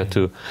compared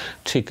to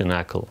chicken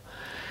hackle.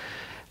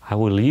 I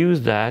will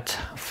use that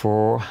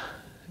for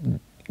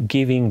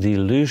giving the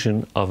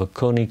illusion of a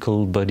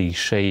conical body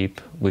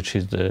shape, which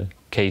is the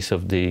case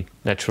of the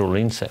natural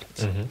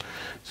insects.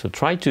 So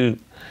try to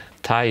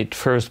tie it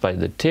first by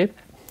the tip,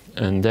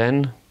 and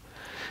then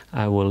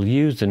I will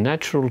use the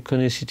natural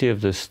conicity of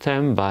the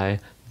stem by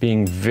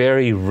being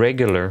very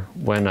regular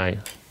when I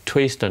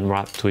twist and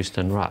wrap, twist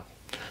and wrap.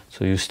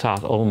 So you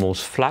start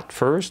almost flat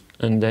first,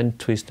 and then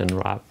twist and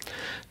wrap,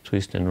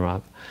 twist and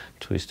wrap,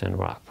 twist and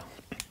wrap.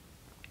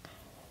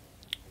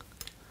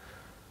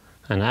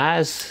 And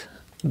as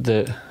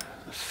the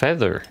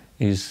feather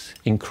is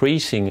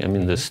increasing, I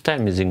mean the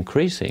stem is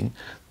increasing,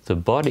 the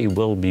body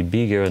will be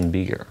bigger and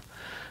bigger.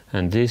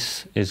 And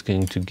this is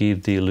going to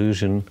give the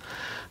illusion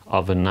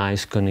of a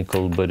nice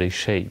conical body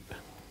shape.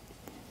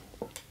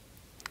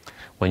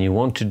 When you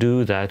want to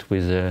do that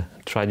with a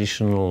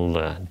traditional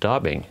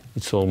daubing,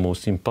 it's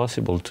almost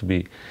impossible to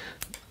be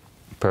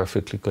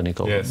perfectly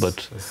conical.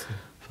 But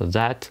for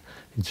that,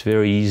 it's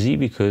very easy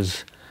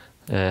because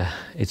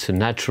it's a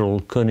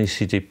natural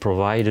conicity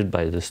provided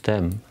by the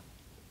stem.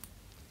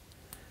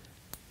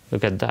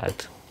 Look at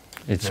that.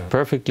 It's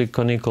perfectly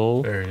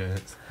conical. Very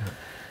nice.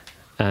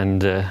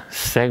 And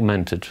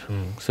segmented,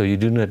 so you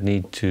do not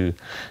need to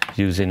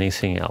use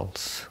anything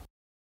else.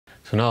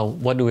 So now,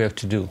 what do we have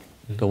to do?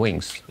 The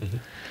wings.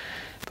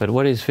 But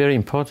what is very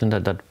important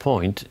at that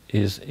point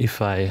is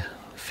if I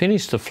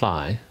finish the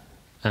fly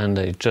and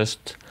I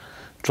just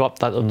drop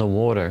that on the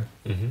water,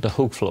 the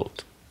hook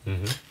float.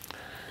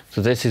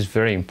 So this is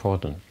very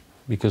important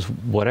because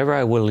whatever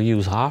I will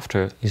use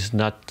after is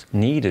not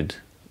needed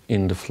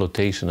in the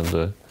flotation of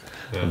the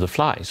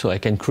fly. So I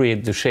can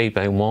create the shape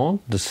I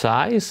want, the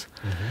size,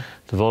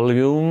 the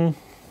volume,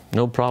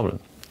 no problem.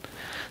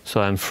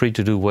 So I'm free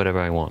to do whatever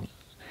I want.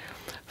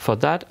 For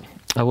that,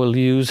 I will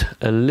use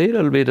a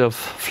little bit of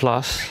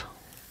floss,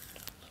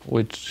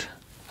 which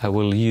I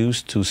will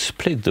use to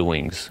split the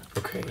wings.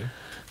 Okay.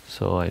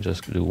 So I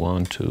just do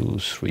 1, 2,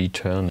 3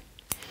 turns.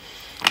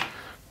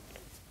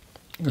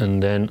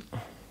 And then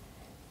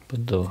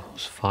put those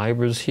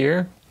fibers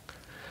here,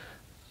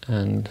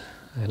 and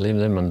I leave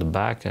them on the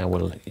back. I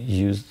will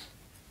use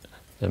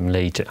them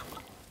later.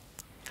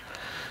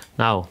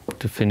 Now,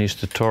 to finish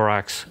the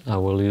thorax, I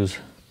will use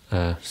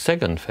a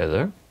second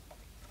feather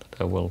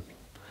that I will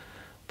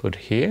put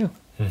here.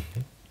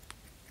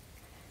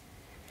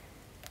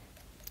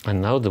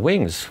 And now the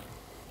wings.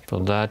 For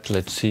that,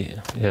 let's see,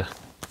 yeah,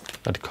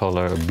 that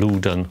color blue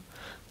done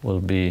will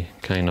be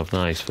kind of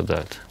nice for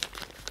that.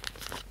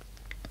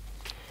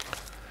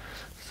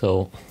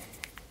 So,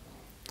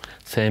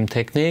 same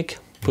technique,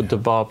 put the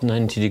bob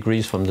 90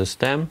 degrees from the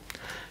stem,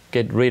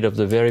 get rid of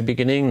the very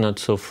beginning, not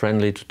so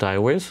friendly to tie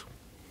with.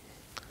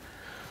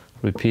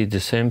 Repeat the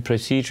same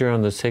procedure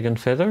on the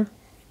second feather,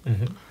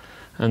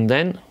 and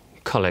then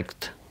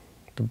collect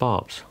the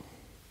bobs.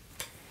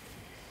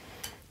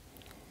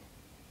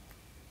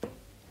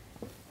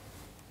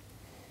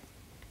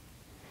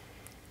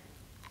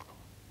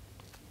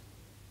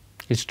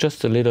 It's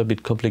just a little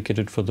bit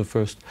complicated for the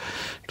first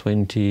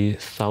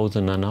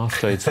 20,000, and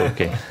after it's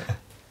okay.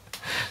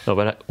 No,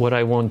 but what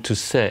I want to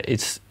say,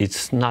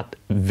 it's not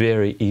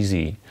very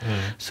easy.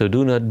 So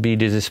do not be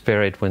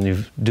desperate when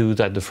you do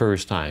that the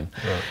first time.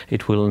 Right.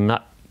 It will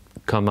not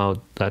come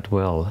out that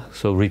well.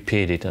 So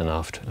repeat it, and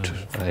after,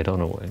 I don't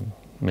know,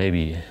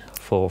 maybe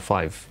 4 or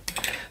 5,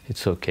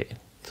 it's okay.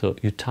 So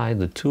you tie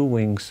the 2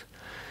 wings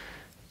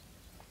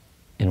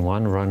in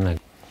one run, like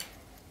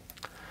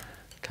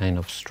kind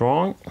of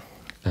strong.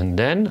 And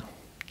then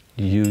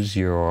use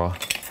your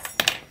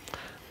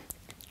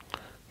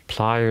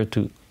plier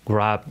to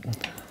grab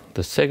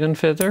the second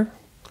feather,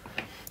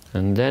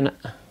 and then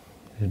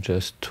you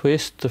just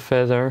twist the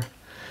feather,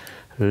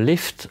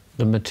 lift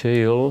the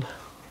material,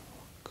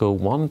 go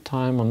 1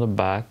 time on the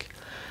back,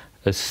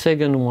 a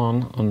second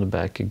one on the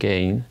back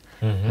again,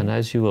 and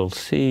as you will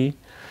see,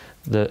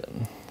 the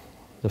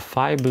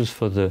fibers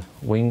for the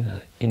wing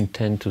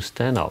intend to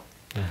stand up,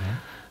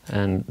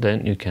 and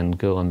then you can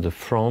go on the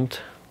front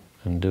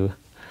and do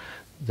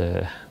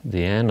the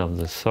end of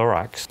the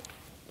thorax.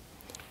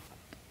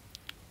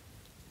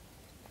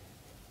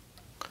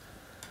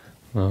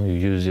 Now you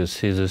use your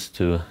scissors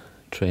to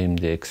trim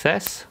the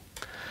excess.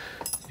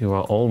 You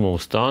are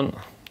almost done.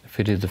 If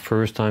it is the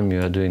first time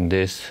you are doing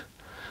this,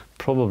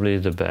 probably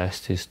the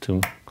best is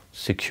to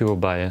secure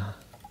by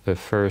a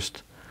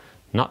first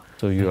knot,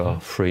 so you are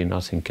free,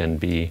 nothing can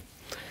be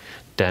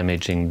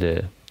damaging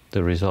the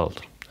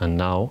result. And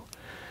now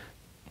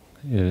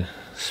you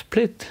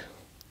split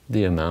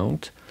the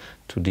amount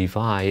to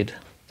divide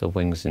the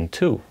wings in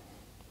 2.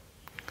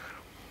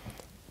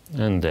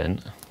 And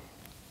then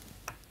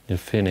you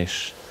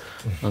finish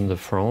on the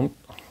front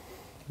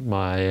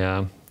by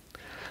a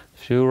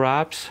few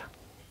wraps.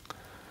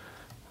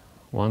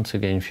 Once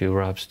again, few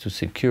wraps to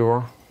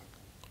secure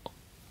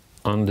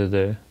under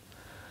the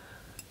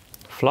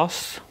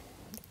floss,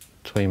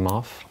 trim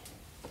off,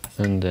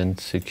 and then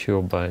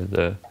secure by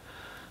the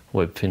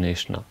web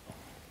finish knot.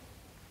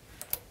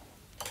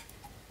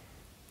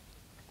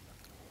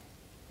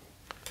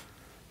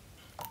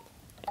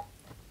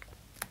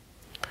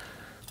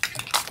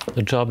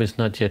 The job is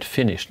not yet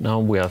finished. Now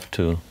we have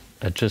to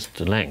adjust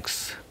the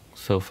lengths.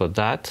 So for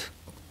that,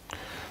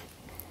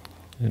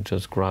 you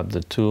just grab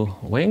the 2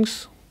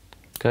 wings,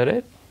 cut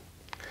it,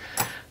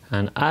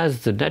 and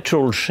as the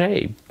natural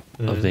shape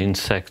of the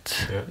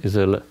insect is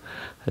a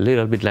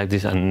little bit like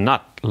this and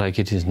not like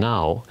it is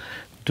now,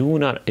 do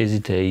not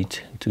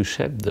hesitate to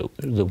shape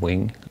the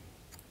wing.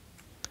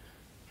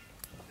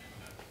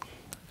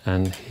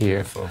 And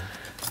here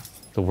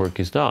the work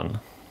is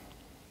done.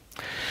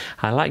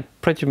 I like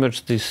pretty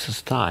much this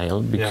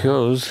style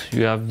because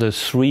you have the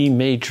 3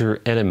 major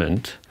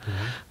elements,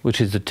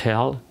 which is the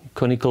tail,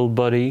 conical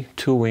body,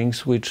 2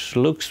 wings, which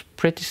looks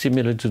pretty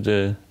similar to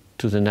the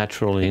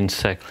natural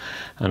insect.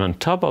 And on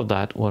top of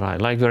that, what I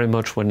like very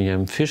much when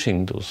I'm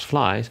fishing those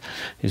flies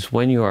is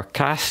when you are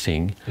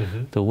casting,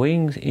 the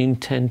wings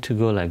intend to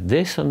go like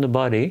this on the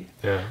body,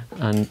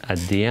 and at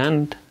the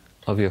end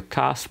of your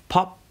cast,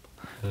 pop,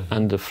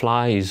 and the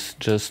fly is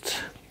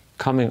just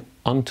coming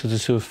onto the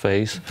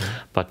surface,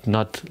 but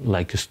not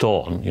like a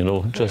stone, you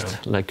know,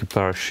 just like a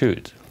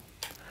parachute.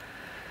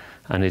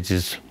 And it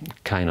is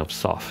kind of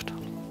soft.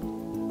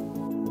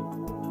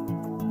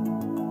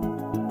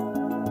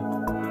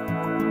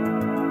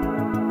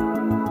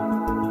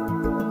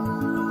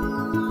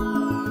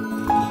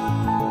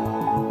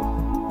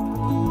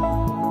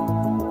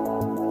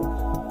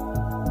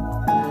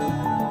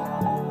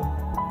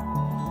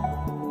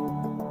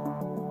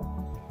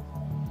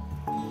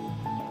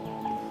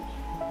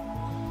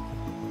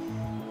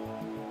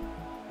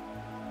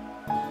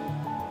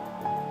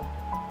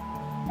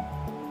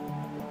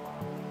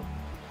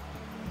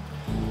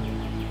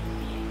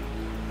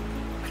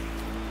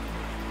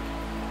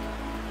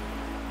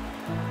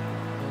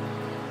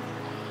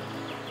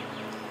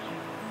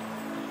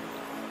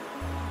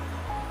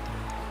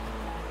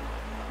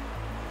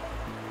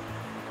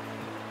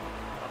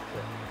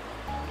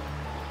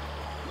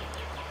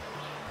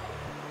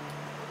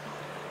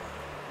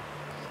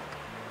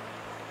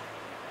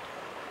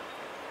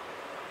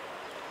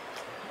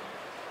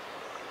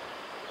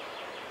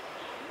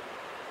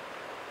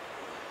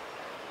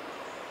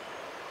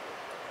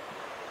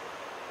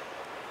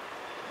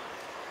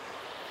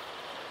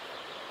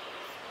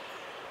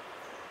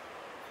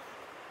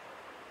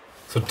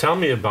 So tell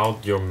me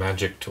about your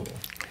magic tool.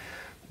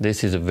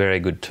 This is a very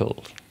good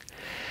tool.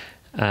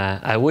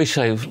 I wish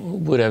I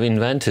would have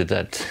invented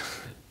that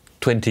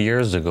 20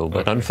 years ago,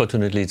 but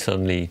unfortunately it's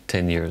only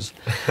 10 years.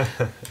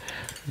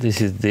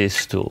 This is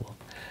this tool.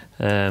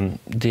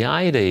 The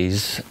idea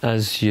is,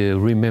 as you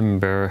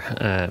remember,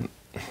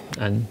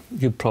 and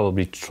you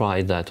probably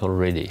tried that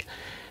already,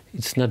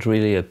 it's not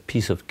really a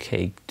piece of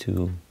cake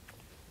to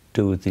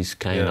do this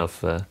kind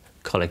of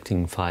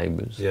collecting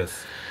fibers.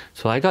 Yes.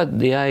 So I got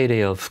the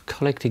idea of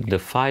collecting the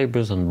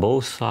fibers on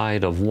both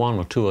sides of 1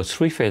 or 2 or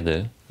 3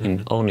 feathers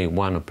in only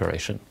one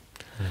operation.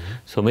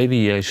 So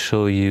maybe I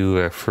show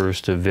you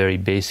first a very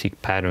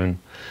basic pattern,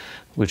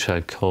 which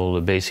I call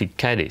a basic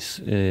caddis,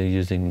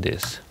 using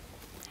this.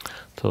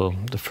 So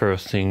the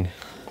first thing,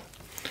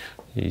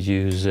 you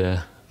use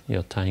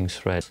your tying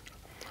thread.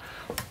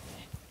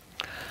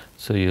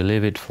 So you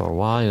leave it for a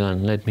while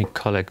and let me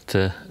collect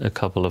a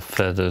couple of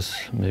feathers,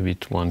 maybe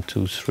 1,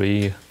 2,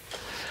 3,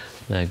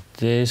 like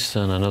this,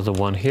 and another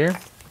one here.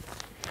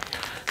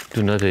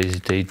 Do not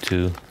hesitate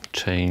to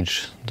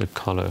change the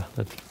color.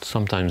 That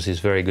sometimes is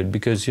very good,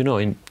 because you know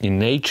in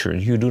nature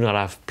you do not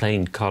have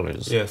plain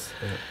colors. Yes.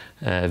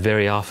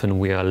 Very often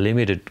we are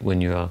limited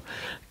when you are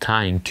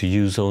tying to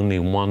use only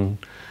one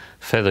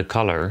feather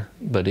color,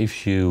 but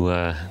if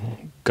you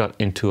got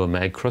into a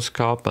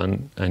microscope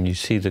and you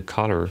see the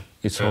color,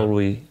 it's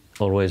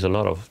always a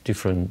lot of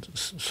different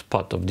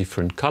spots of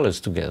different colors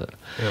together.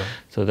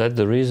 So that's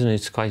the reason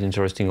it's quite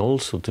interesting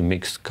also to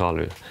mix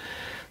color.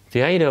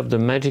 The idea of the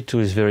magic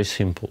tool is very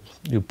simple.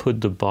 You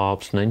put the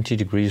barbs 90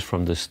 degrees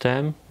from the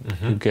stem,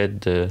 you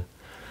get the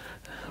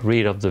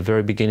reed of the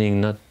very beginning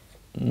not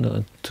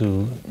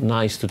too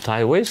nice to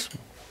tie with,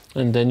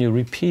 and then you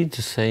repeat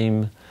the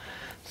same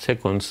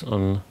sequence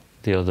on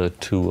the other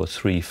 2 or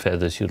 3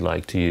 feathers you'd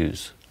like to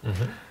use.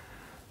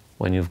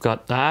 When you've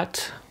got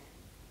that,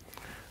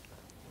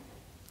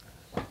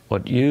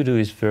 what you do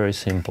is very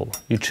simple.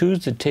 You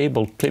choose the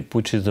table clip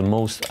which is the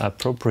most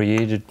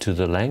appropriated to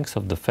the length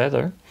of the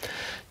feather.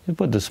 You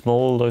put the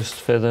smallest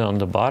feather on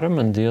the bottom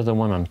and the other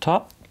one on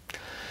top,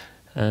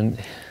 and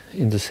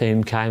in the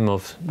same kind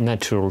of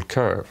natural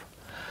curve.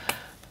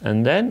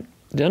 And then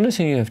the only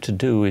thing you have to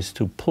do is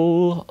to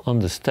pull on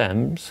the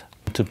stems,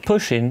 to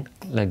push in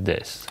like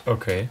this.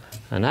 Okay.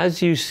 And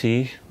as you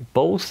see,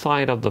 both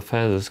sides of the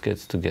feathers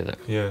gets together.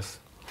 Yes.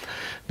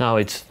 Now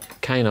it's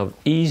kind of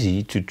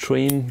easy to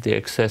trim the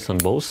excess on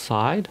both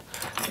sides,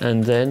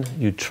 and then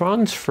you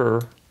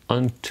transfer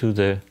onto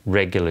the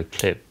regular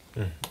clip.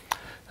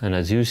 And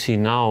as you see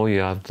now, you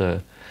have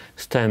the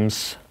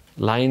stems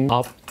lined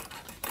up,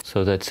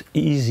 so that's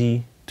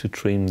easy to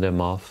trim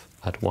them off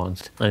at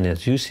once. And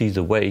as you see,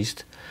 the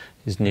waste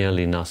is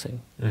nearly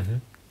nothing.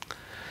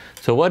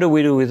 So what do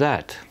we do with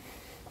that?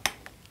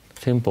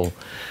 Simple.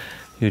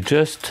 You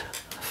just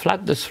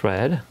flat the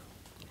thread,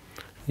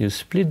 you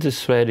split the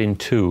thread in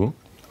 2,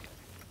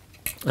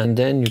 and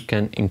then you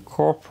can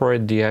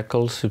incorporate the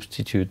hackle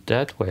substitute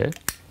that way.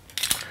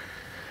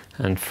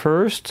 And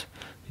first,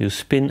 you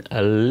spin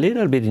a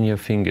little bit in your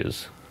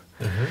fingers,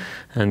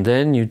 and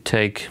then you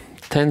take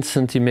 10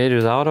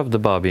 centimeters out of the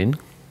bobbin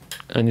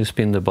and you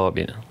spin the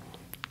bobbin.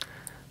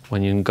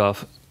 When you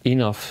got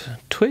enough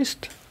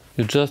twist,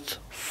 you just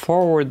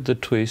forward the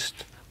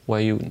twist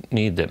where you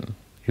need them.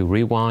 You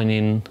rewind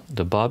in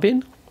the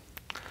bobbin,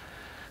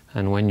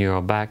 and when you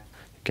are back,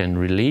 you can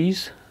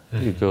release.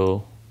 You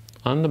go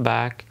on the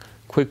back,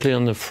 quickly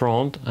on the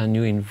front, and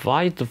you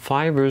invite the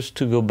fibers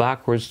to go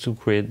backwards to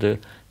create the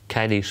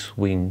caddis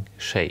wing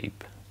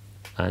shape,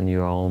 and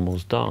you're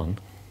almost done.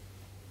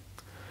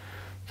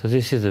 So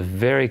this is a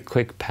very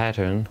quick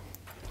pattern,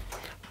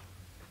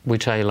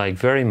 which I like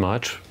very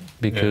much,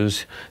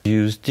 because you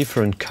use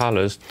different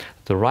colors,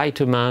 the right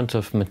amount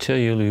of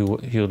material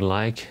you'd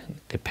like,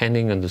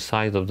 depending on the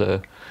size of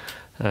the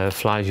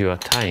flies you are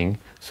tying,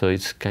 so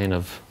it's kind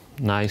of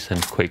nice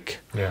and quick.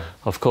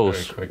 Of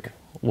course, very quick.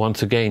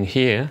 Once again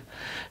here,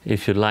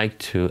 if you'd like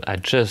to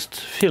adjust,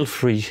 feel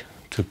free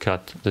to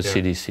cut the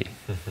CDC.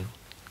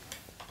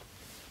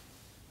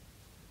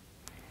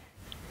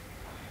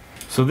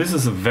 So this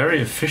is a very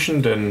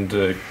efficient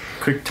and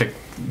quick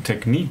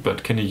technique,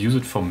 but can you use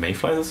it for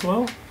mayflies as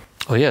well?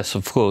 Oh yes,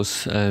 of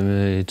course.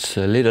 It's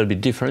a little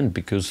bit different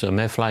because a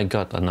mayfly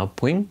got an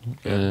upwing,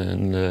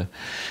 and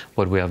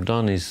what we have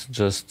done is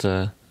just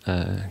a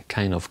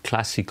kind of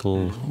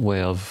classical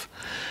way of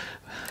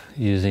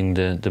using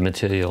the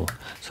material.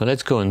 So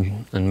let's go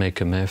and make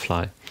a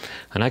mayfly.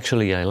 And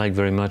actually I like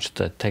very much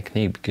that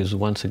technique because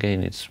once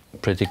again it's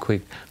pretty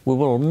quick. We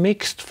will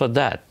mix for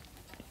that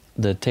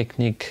the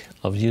technique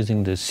of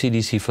using the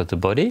CDC for the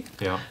body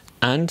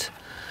and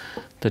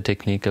the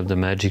technique of the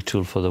magic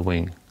tool for the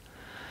wing.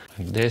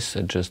 Like this,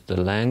 adjust the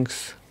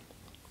length.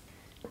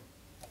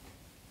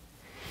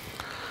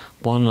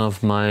 One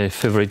of my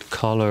favorite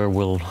color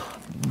will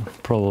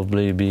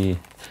probably be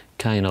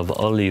kind of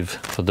olive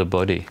for the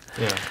body.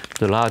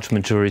 The large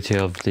majority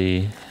of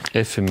the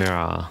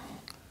ephemera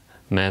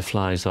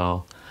mayflies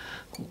are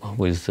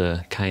with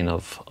a kind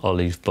of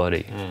olive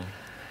body.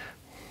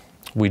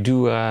 We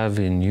do have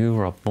in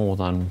Europe more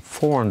than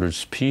 400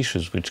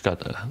 species which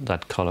got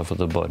that color for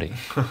the body.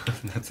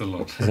 That's a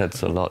lot.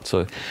 That's a lot.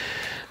 So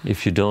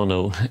if you don't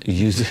know,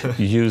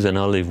 use an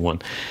olive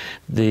one.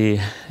 The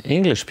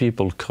English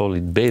people call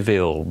it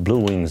bévéole, blue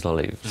wings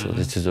olive. So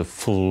this is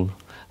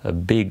a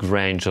big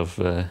range of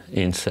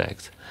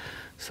insects.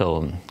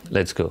 So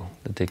let's go.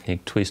 The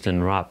technique: twist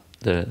and wrap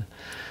the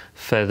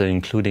feather,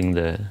 including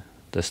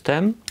the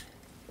stem,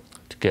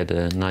 to get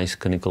a nice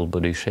conical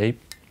body shape.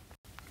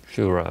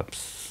 Few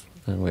wraps,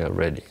 and we are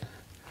ready.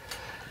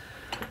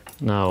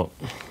 Now,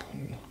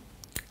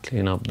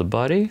 clean up the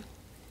body.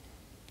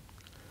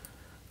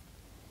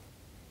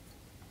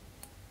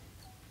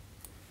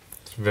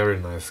 It's very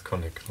nice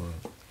conical.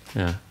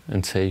 Yeah,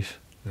 and safe.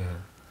 Yeah.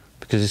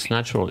 Because it's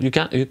natural. You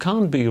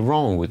can't be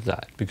wrong with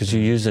that, because you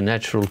use the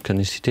natural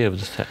conicity of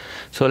the stem.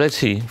 So let's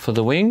see, for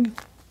the wing,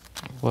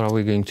 what are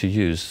we going to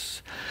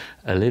use?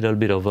 A little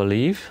bit of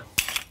olive.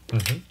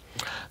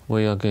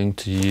 We are going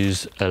to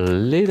use a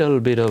little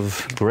bit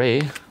of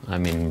gray, I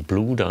mean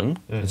blue done.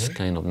 It's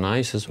kind of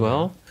nice as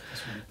well.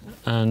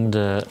 And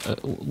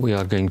we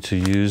are going to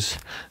use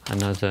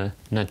another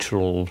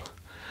natural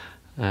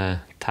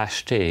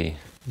tacheté.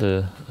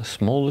 The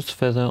smallest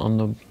feather on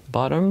the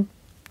bottom,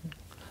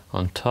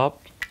 on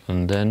top,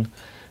 and then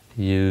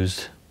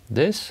use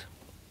this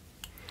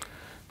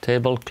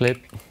table clip,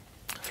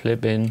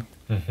 flip in,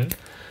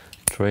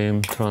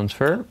 trim,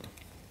 transfer,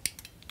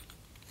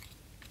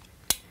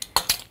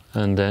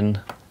 and then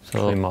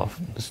trim off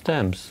the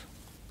stems.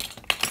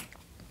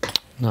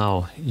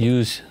 Now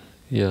use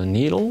your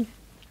needle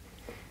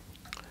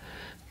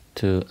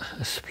to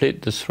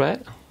split the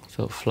thread,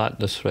 so flat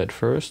the thread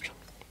first,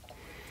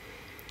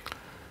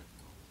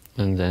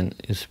 and then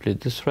you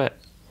split the thread.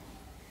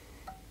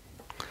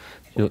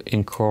 You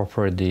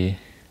incorporate the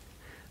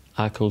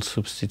alkyl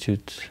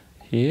substitute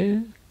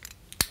here,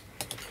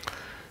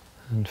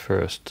 and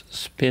first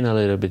spin a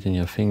little bit in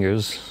your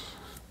fingers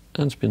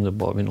and spin the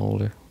bobbin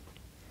holder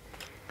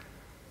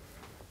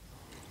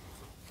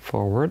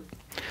forward.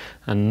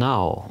 And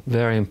now,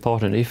 very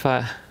important, if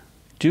I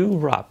do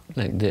wrap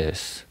like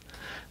this,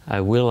 I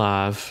will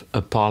have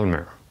a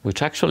palmer,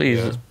 which actually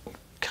is a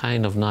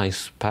kind of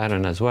nice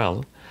pattern as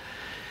well,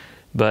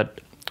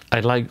 but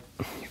I like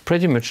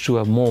pretty much to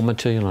have more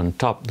material on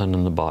top than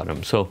on the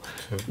bottom. So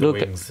look,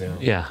 wings,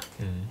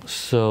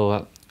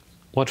 So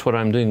watch what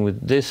I'm doing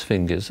with these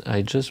fingers.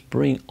 I just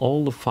bring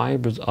all the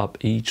fibers up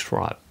each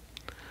wrap,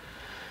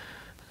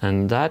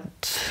 and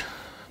that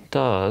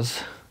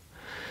does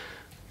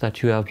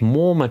that you have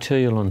more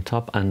material on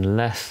top and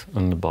less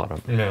on the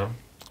bottom. Yeah.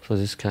 So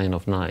this is kind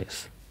of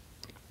nice.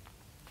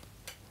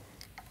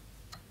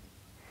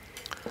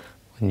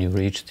 When you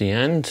reach the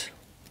end,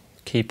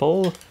 keep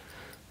all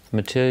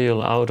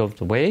material out of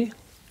the way,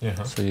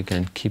 so you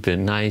can keep a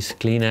nice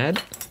clean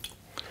head,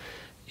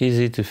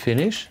 easy to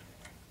finish.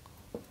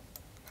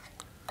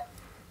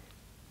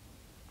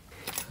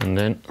 And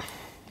then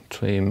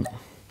trim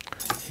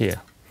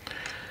here.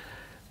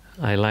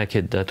 I like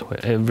it that way,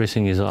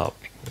 everything is up.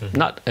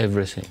 Not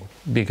everything,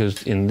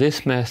 because in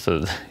this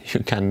method you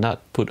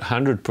cannot put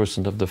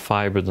 100% of the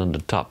fibers on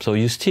the top, so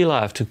you still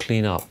have to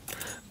clean up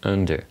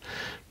under.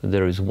 But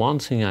there is one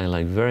thing I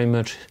like very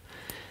much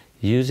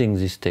using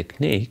this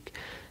technique,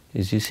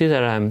 is you see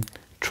that I'm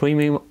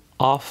trimming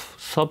off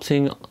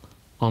something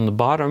on the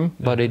bottom,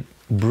 but it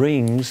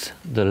brings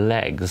the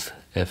legs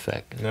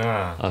effect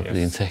of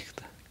the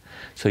insect.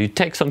 So you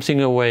take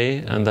something away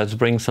and that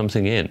brings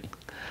something in.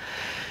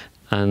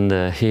 And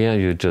here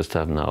you just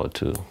have now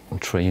to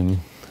trim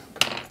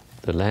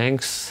the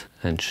lengths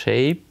and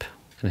shape,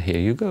 and here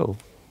you go.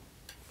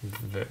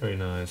 Very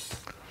nice.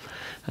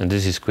 And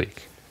this is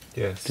quick.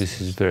 Yes. This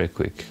is very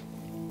quick.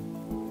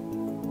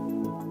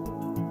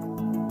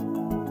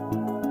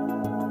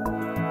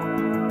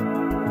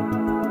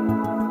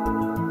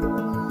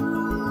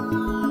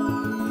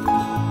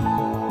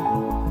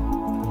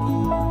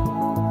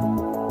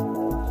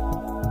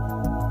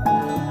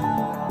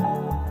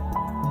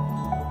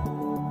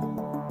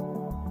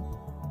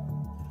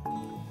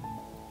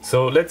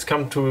 So let's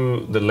come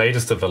to the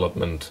latest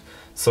development.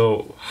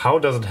 So how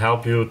does it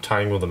help you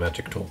tying with the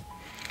magic tool?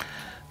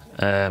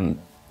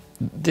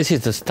 This is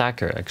the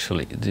stacker,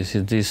 actually. This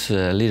is this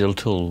little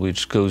tool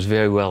which goes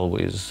very well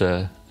with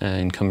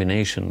in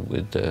combination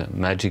with the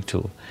magic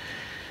tool.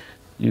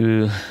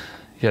 You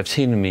have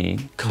seen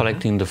me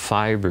collecting the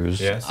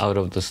fibers out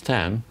of the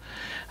stem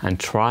and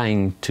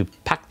trying to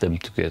pack them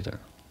together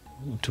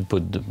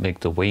to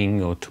make the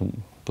wing, or to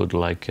put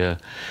like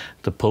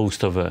the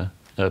post of a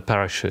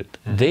parachute.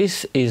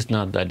 This is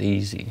not that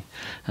easy,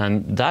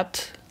 and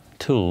that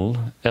tool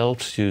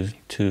helps you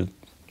to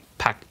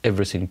pack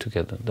everything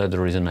together. That's the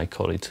reason I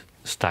call it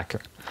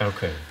stacker.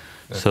 Okay.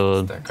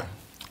 So stacker.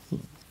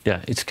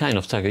 Yeah, it's kind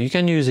of stacker. You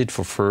can use it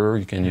for fur,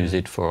 you can use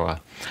it for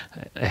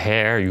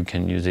hair, you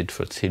can use it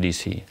for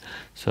CDC.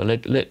 So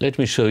let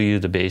me show you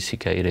the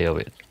basic idea of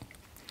it.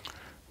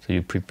 So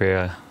you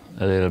prepare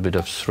a little bit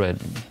of thread.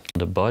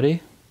 The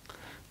body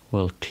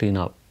will clean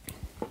up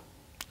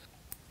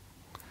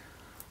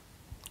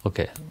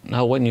Okay,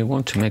 now when you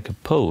want to make a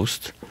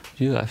post,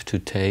 you have to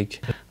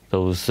take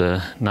those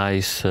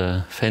nice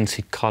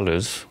fancy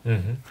colors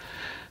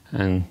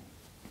and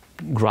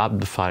grab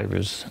the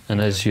fibers.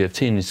 And as you have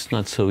seen, it's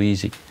not so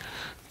easy.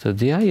 So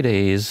the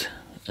idea is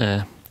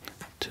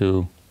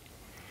to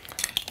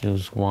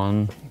use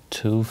 1,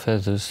 2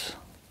 feathers.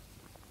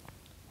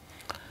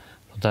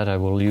 For that I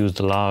will use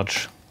the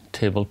large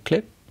table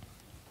clip.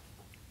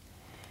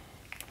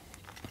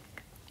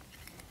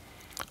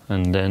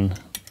 And then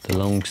the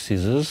long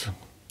scissors.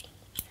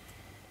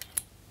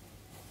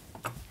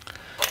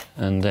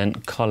 And then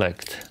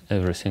collect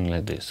everything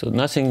like this. So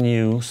nothing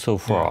new so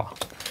far.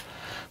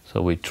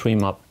 So we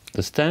trim up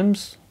the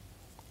stems.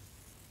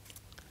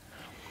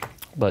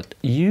 But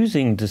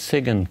using the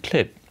second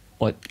clip,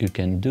 what you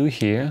can do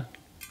here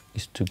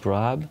is to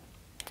grab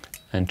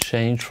and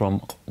change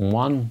from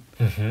one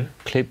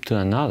clip to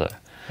another.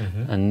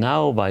 And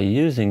now by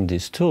using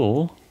this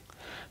tool,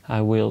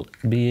 I will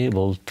be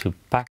able to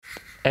pack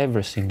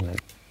everything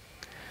like.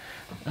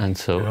 And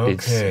so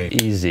it's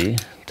easy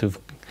to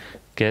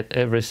get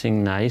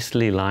everything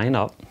nicely lined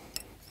up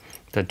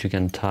that you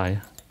can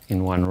tie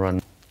in one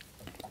run.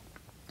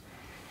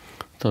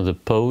 So the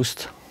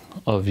post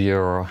of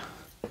your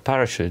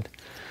parachute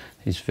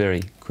is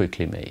very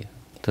quickly made.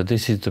 So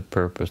this is the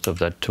purpose of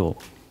that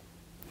tool.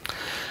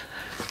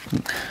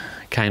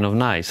 Kind of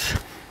nice.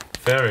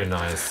 Very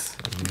nice.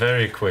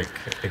 Very quick.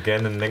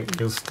 Again, a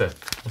new step.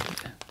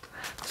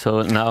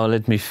 So now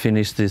let me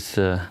finish this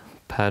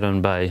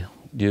pattern by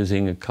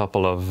using a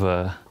couple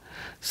of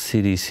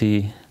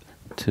CDC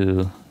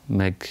to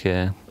make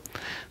the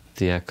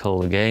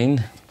echo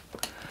again.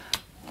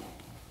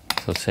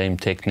 So same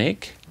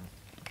technique.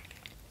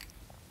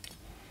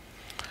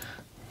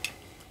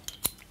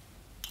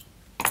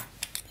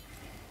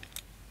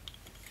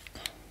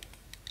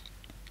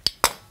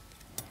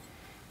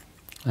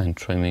 And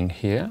trimming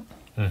here.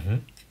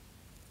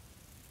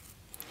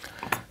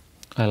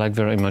 I like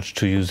very much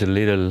to use a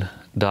little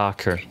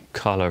darker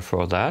color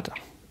for that.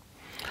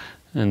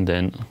 And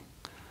then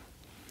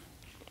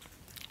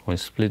we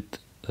split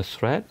the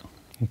thread,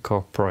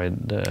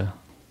 incorporate the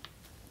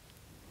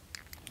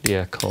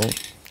echo,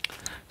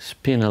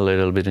 spin a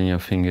little bit in your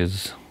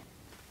fingers.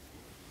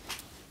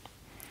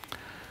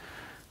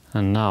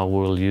 And now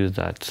we'll use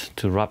that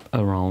to wrap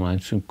around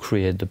and to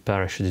create the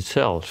parachute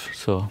itself.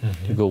 So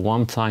you go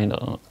one time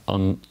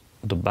on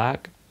the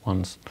back,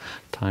 one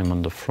time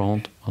on the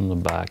front, on the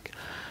back,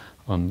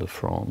 on the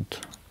front,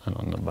 and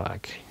on the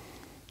back.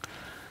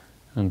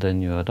 And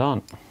then you are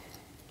done.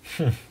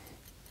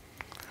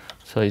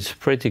 So it's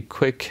pretty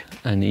quick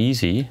and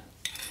easy.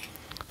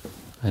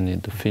 I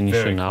need the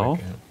finisher now.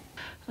 Quick,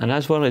 And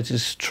as well, it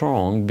is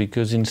strong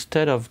because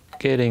instead of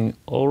getting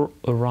all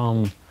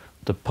around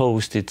the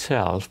post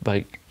itself,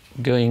 by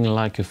going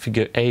like a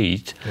figure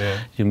 8,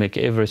 you make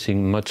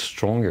everything much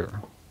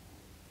stronger.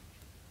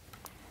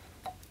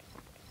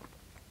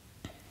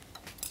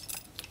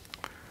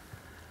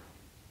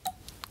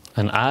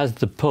 And as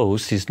the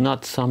post is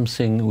not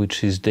something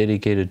which is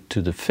dedicated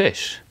to the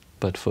fish,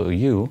 but for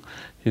you,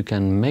 you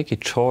can make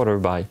it shorter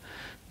by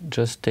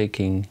just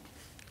taking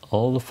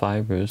all the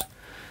fibers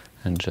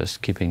and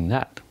just keeping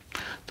that.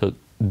 So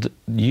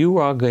you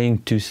are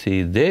going to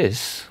see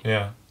this.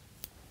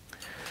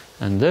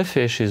 And the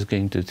fish is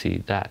going to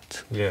see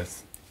that.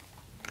 Yes.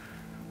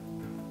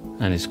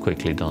 And it's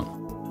quickly done.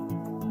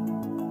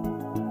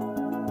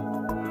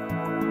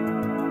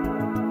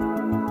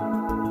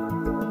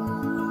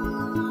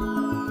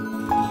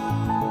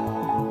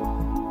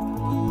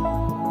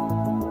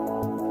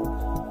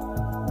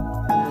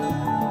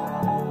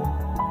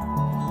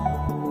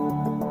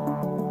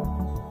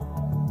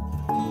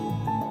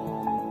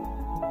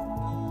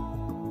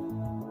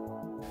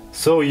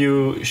 So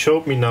you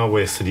showed me now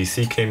where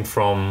CDC came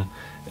from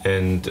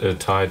and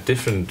tied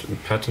different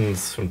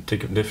patterns from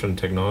different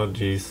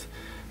technologies.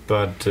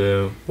 But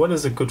what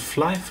is a good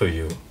fly for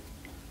you?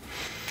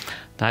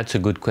 That's a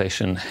good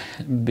question,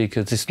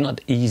 because it's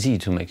not easy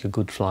to make a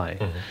good fly.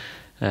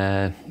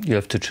 You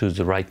have to choose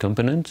the right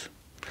component,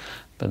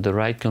 but the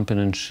right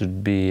component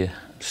should be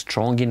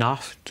strong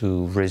enough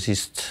to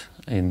resist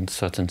in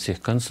certain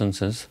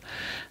circumstances,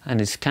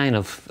 and it's kind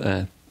of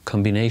a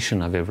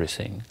combination of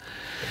everything.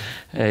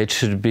 It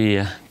should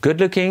be good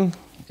looking,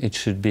 it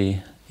should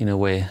be in a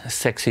way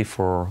sexy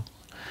for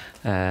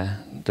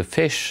the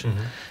fish,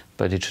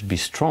 but it should be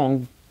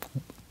strong.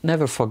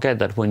 Never forget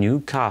that when you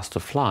cast a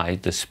fly,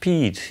 the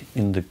speed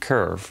in the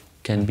curve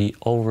can be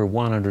over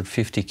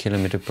 150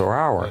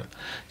 km/h.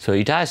 So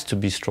it has to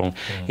be strong.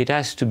 It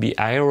has to be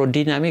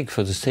aerodynamic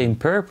for the same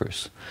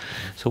purpose.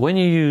 So when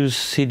you use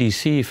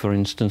CDC, for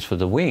instance, for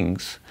the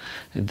wings,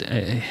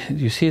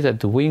 you see that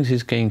the wings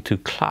is going to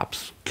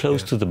collapse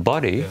close to the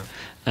body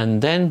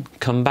and then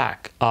come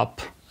back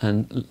up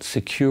and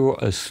secure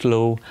a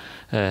slow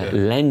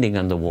landing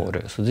on the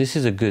water. So this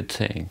is a good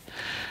thing.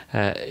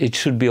 It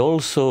should be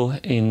also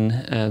in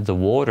the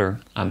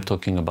water. I'm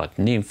talking about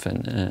nymph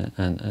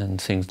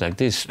and things like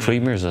this,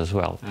 streamers as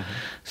well.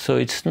 So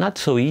it's not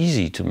so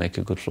easy to make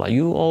a good fly.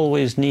 You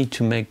always need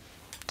to make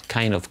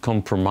kind of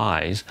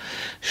compromise.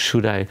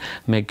 Should I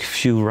make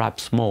few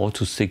wraps more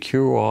to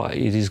secure, or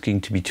it is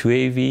going to be too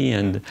heavy?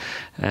 And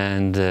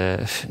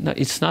no,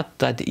 it's not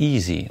that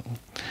easy.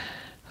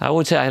 I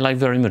would say I like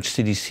very much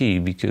CDC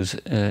because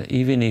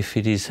even if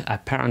it is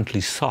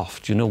apparently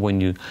soft, you know,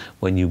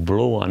 when you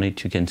blow on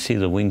it, you can see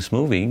the wings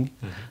moving,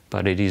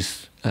 but it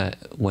is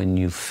when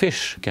you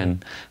fish, you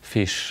can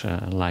fish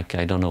like,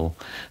 I don't know,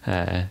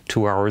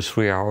 2 hours,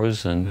 3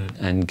 hours,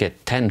 and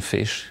get 10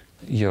 fish.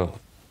 Your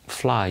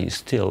fly is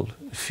still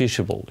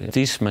fishable.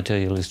 This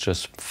material is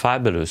just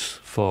fabulous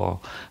for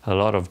a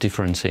lot of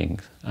different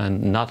things,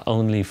 and not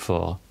only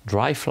for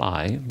dry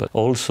fly, but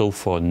also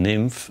for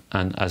nymph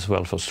and as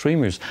well for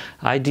streamers.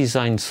 I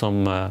designed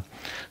some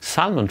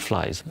salmon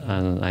flies,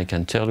 and I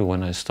can tell you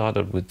when I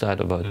started with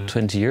that about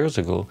 20 years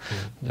ago,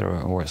 there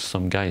were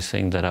some guys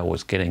saying that I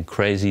was getting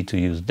crazy to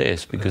use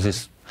this because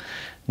it's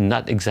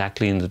not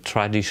exactly in the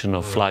tradition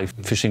of fly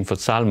fishing for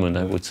salmon,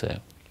 I would say.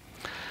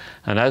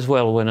 And as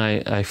well, when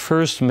I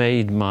first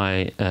made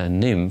my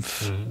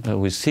nymph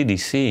with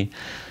CDC,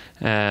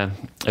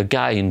 a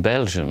guy in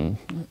Belgium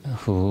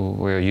who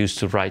were used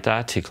to write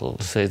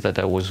articles said that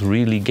I was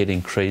really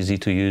getting crazy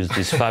to use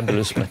this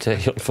fabulous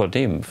material for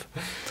nymph.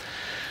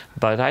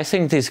 But I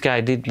think this guy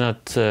did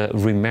not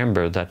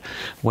remember that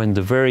when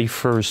the very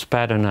first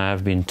pattern I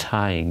have been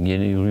tying,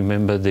 you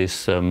remember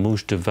this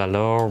mouche de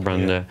Valorbe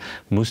and the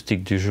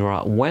moustique du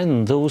Jura,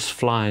 when those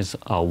flies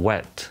are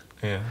wet,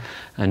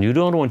 and you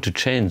don't want to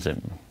change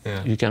them.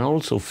 You can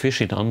also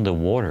fish it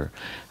underwater,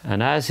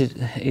 and as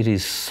it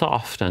is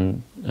soft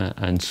and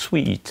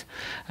sweet,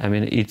 I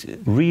mean, it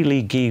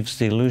really gives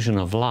the illusion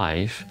of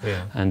life,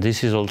 and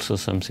this is also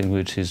something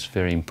which is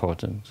very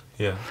important.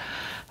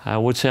 I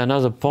would say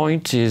another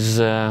point is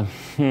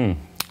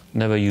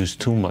never use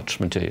too much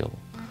material.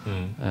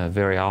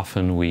 Very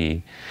often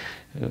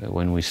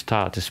when we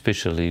start,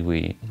 especially,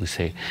 we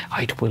say, oh,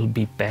 it will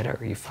be better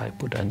if I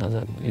put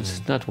another.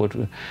 It's not what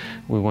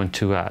we want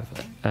to have.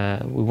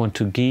 We want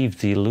to give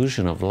the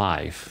illusion of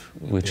life,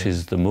 which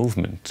is the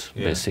movement,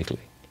 basically.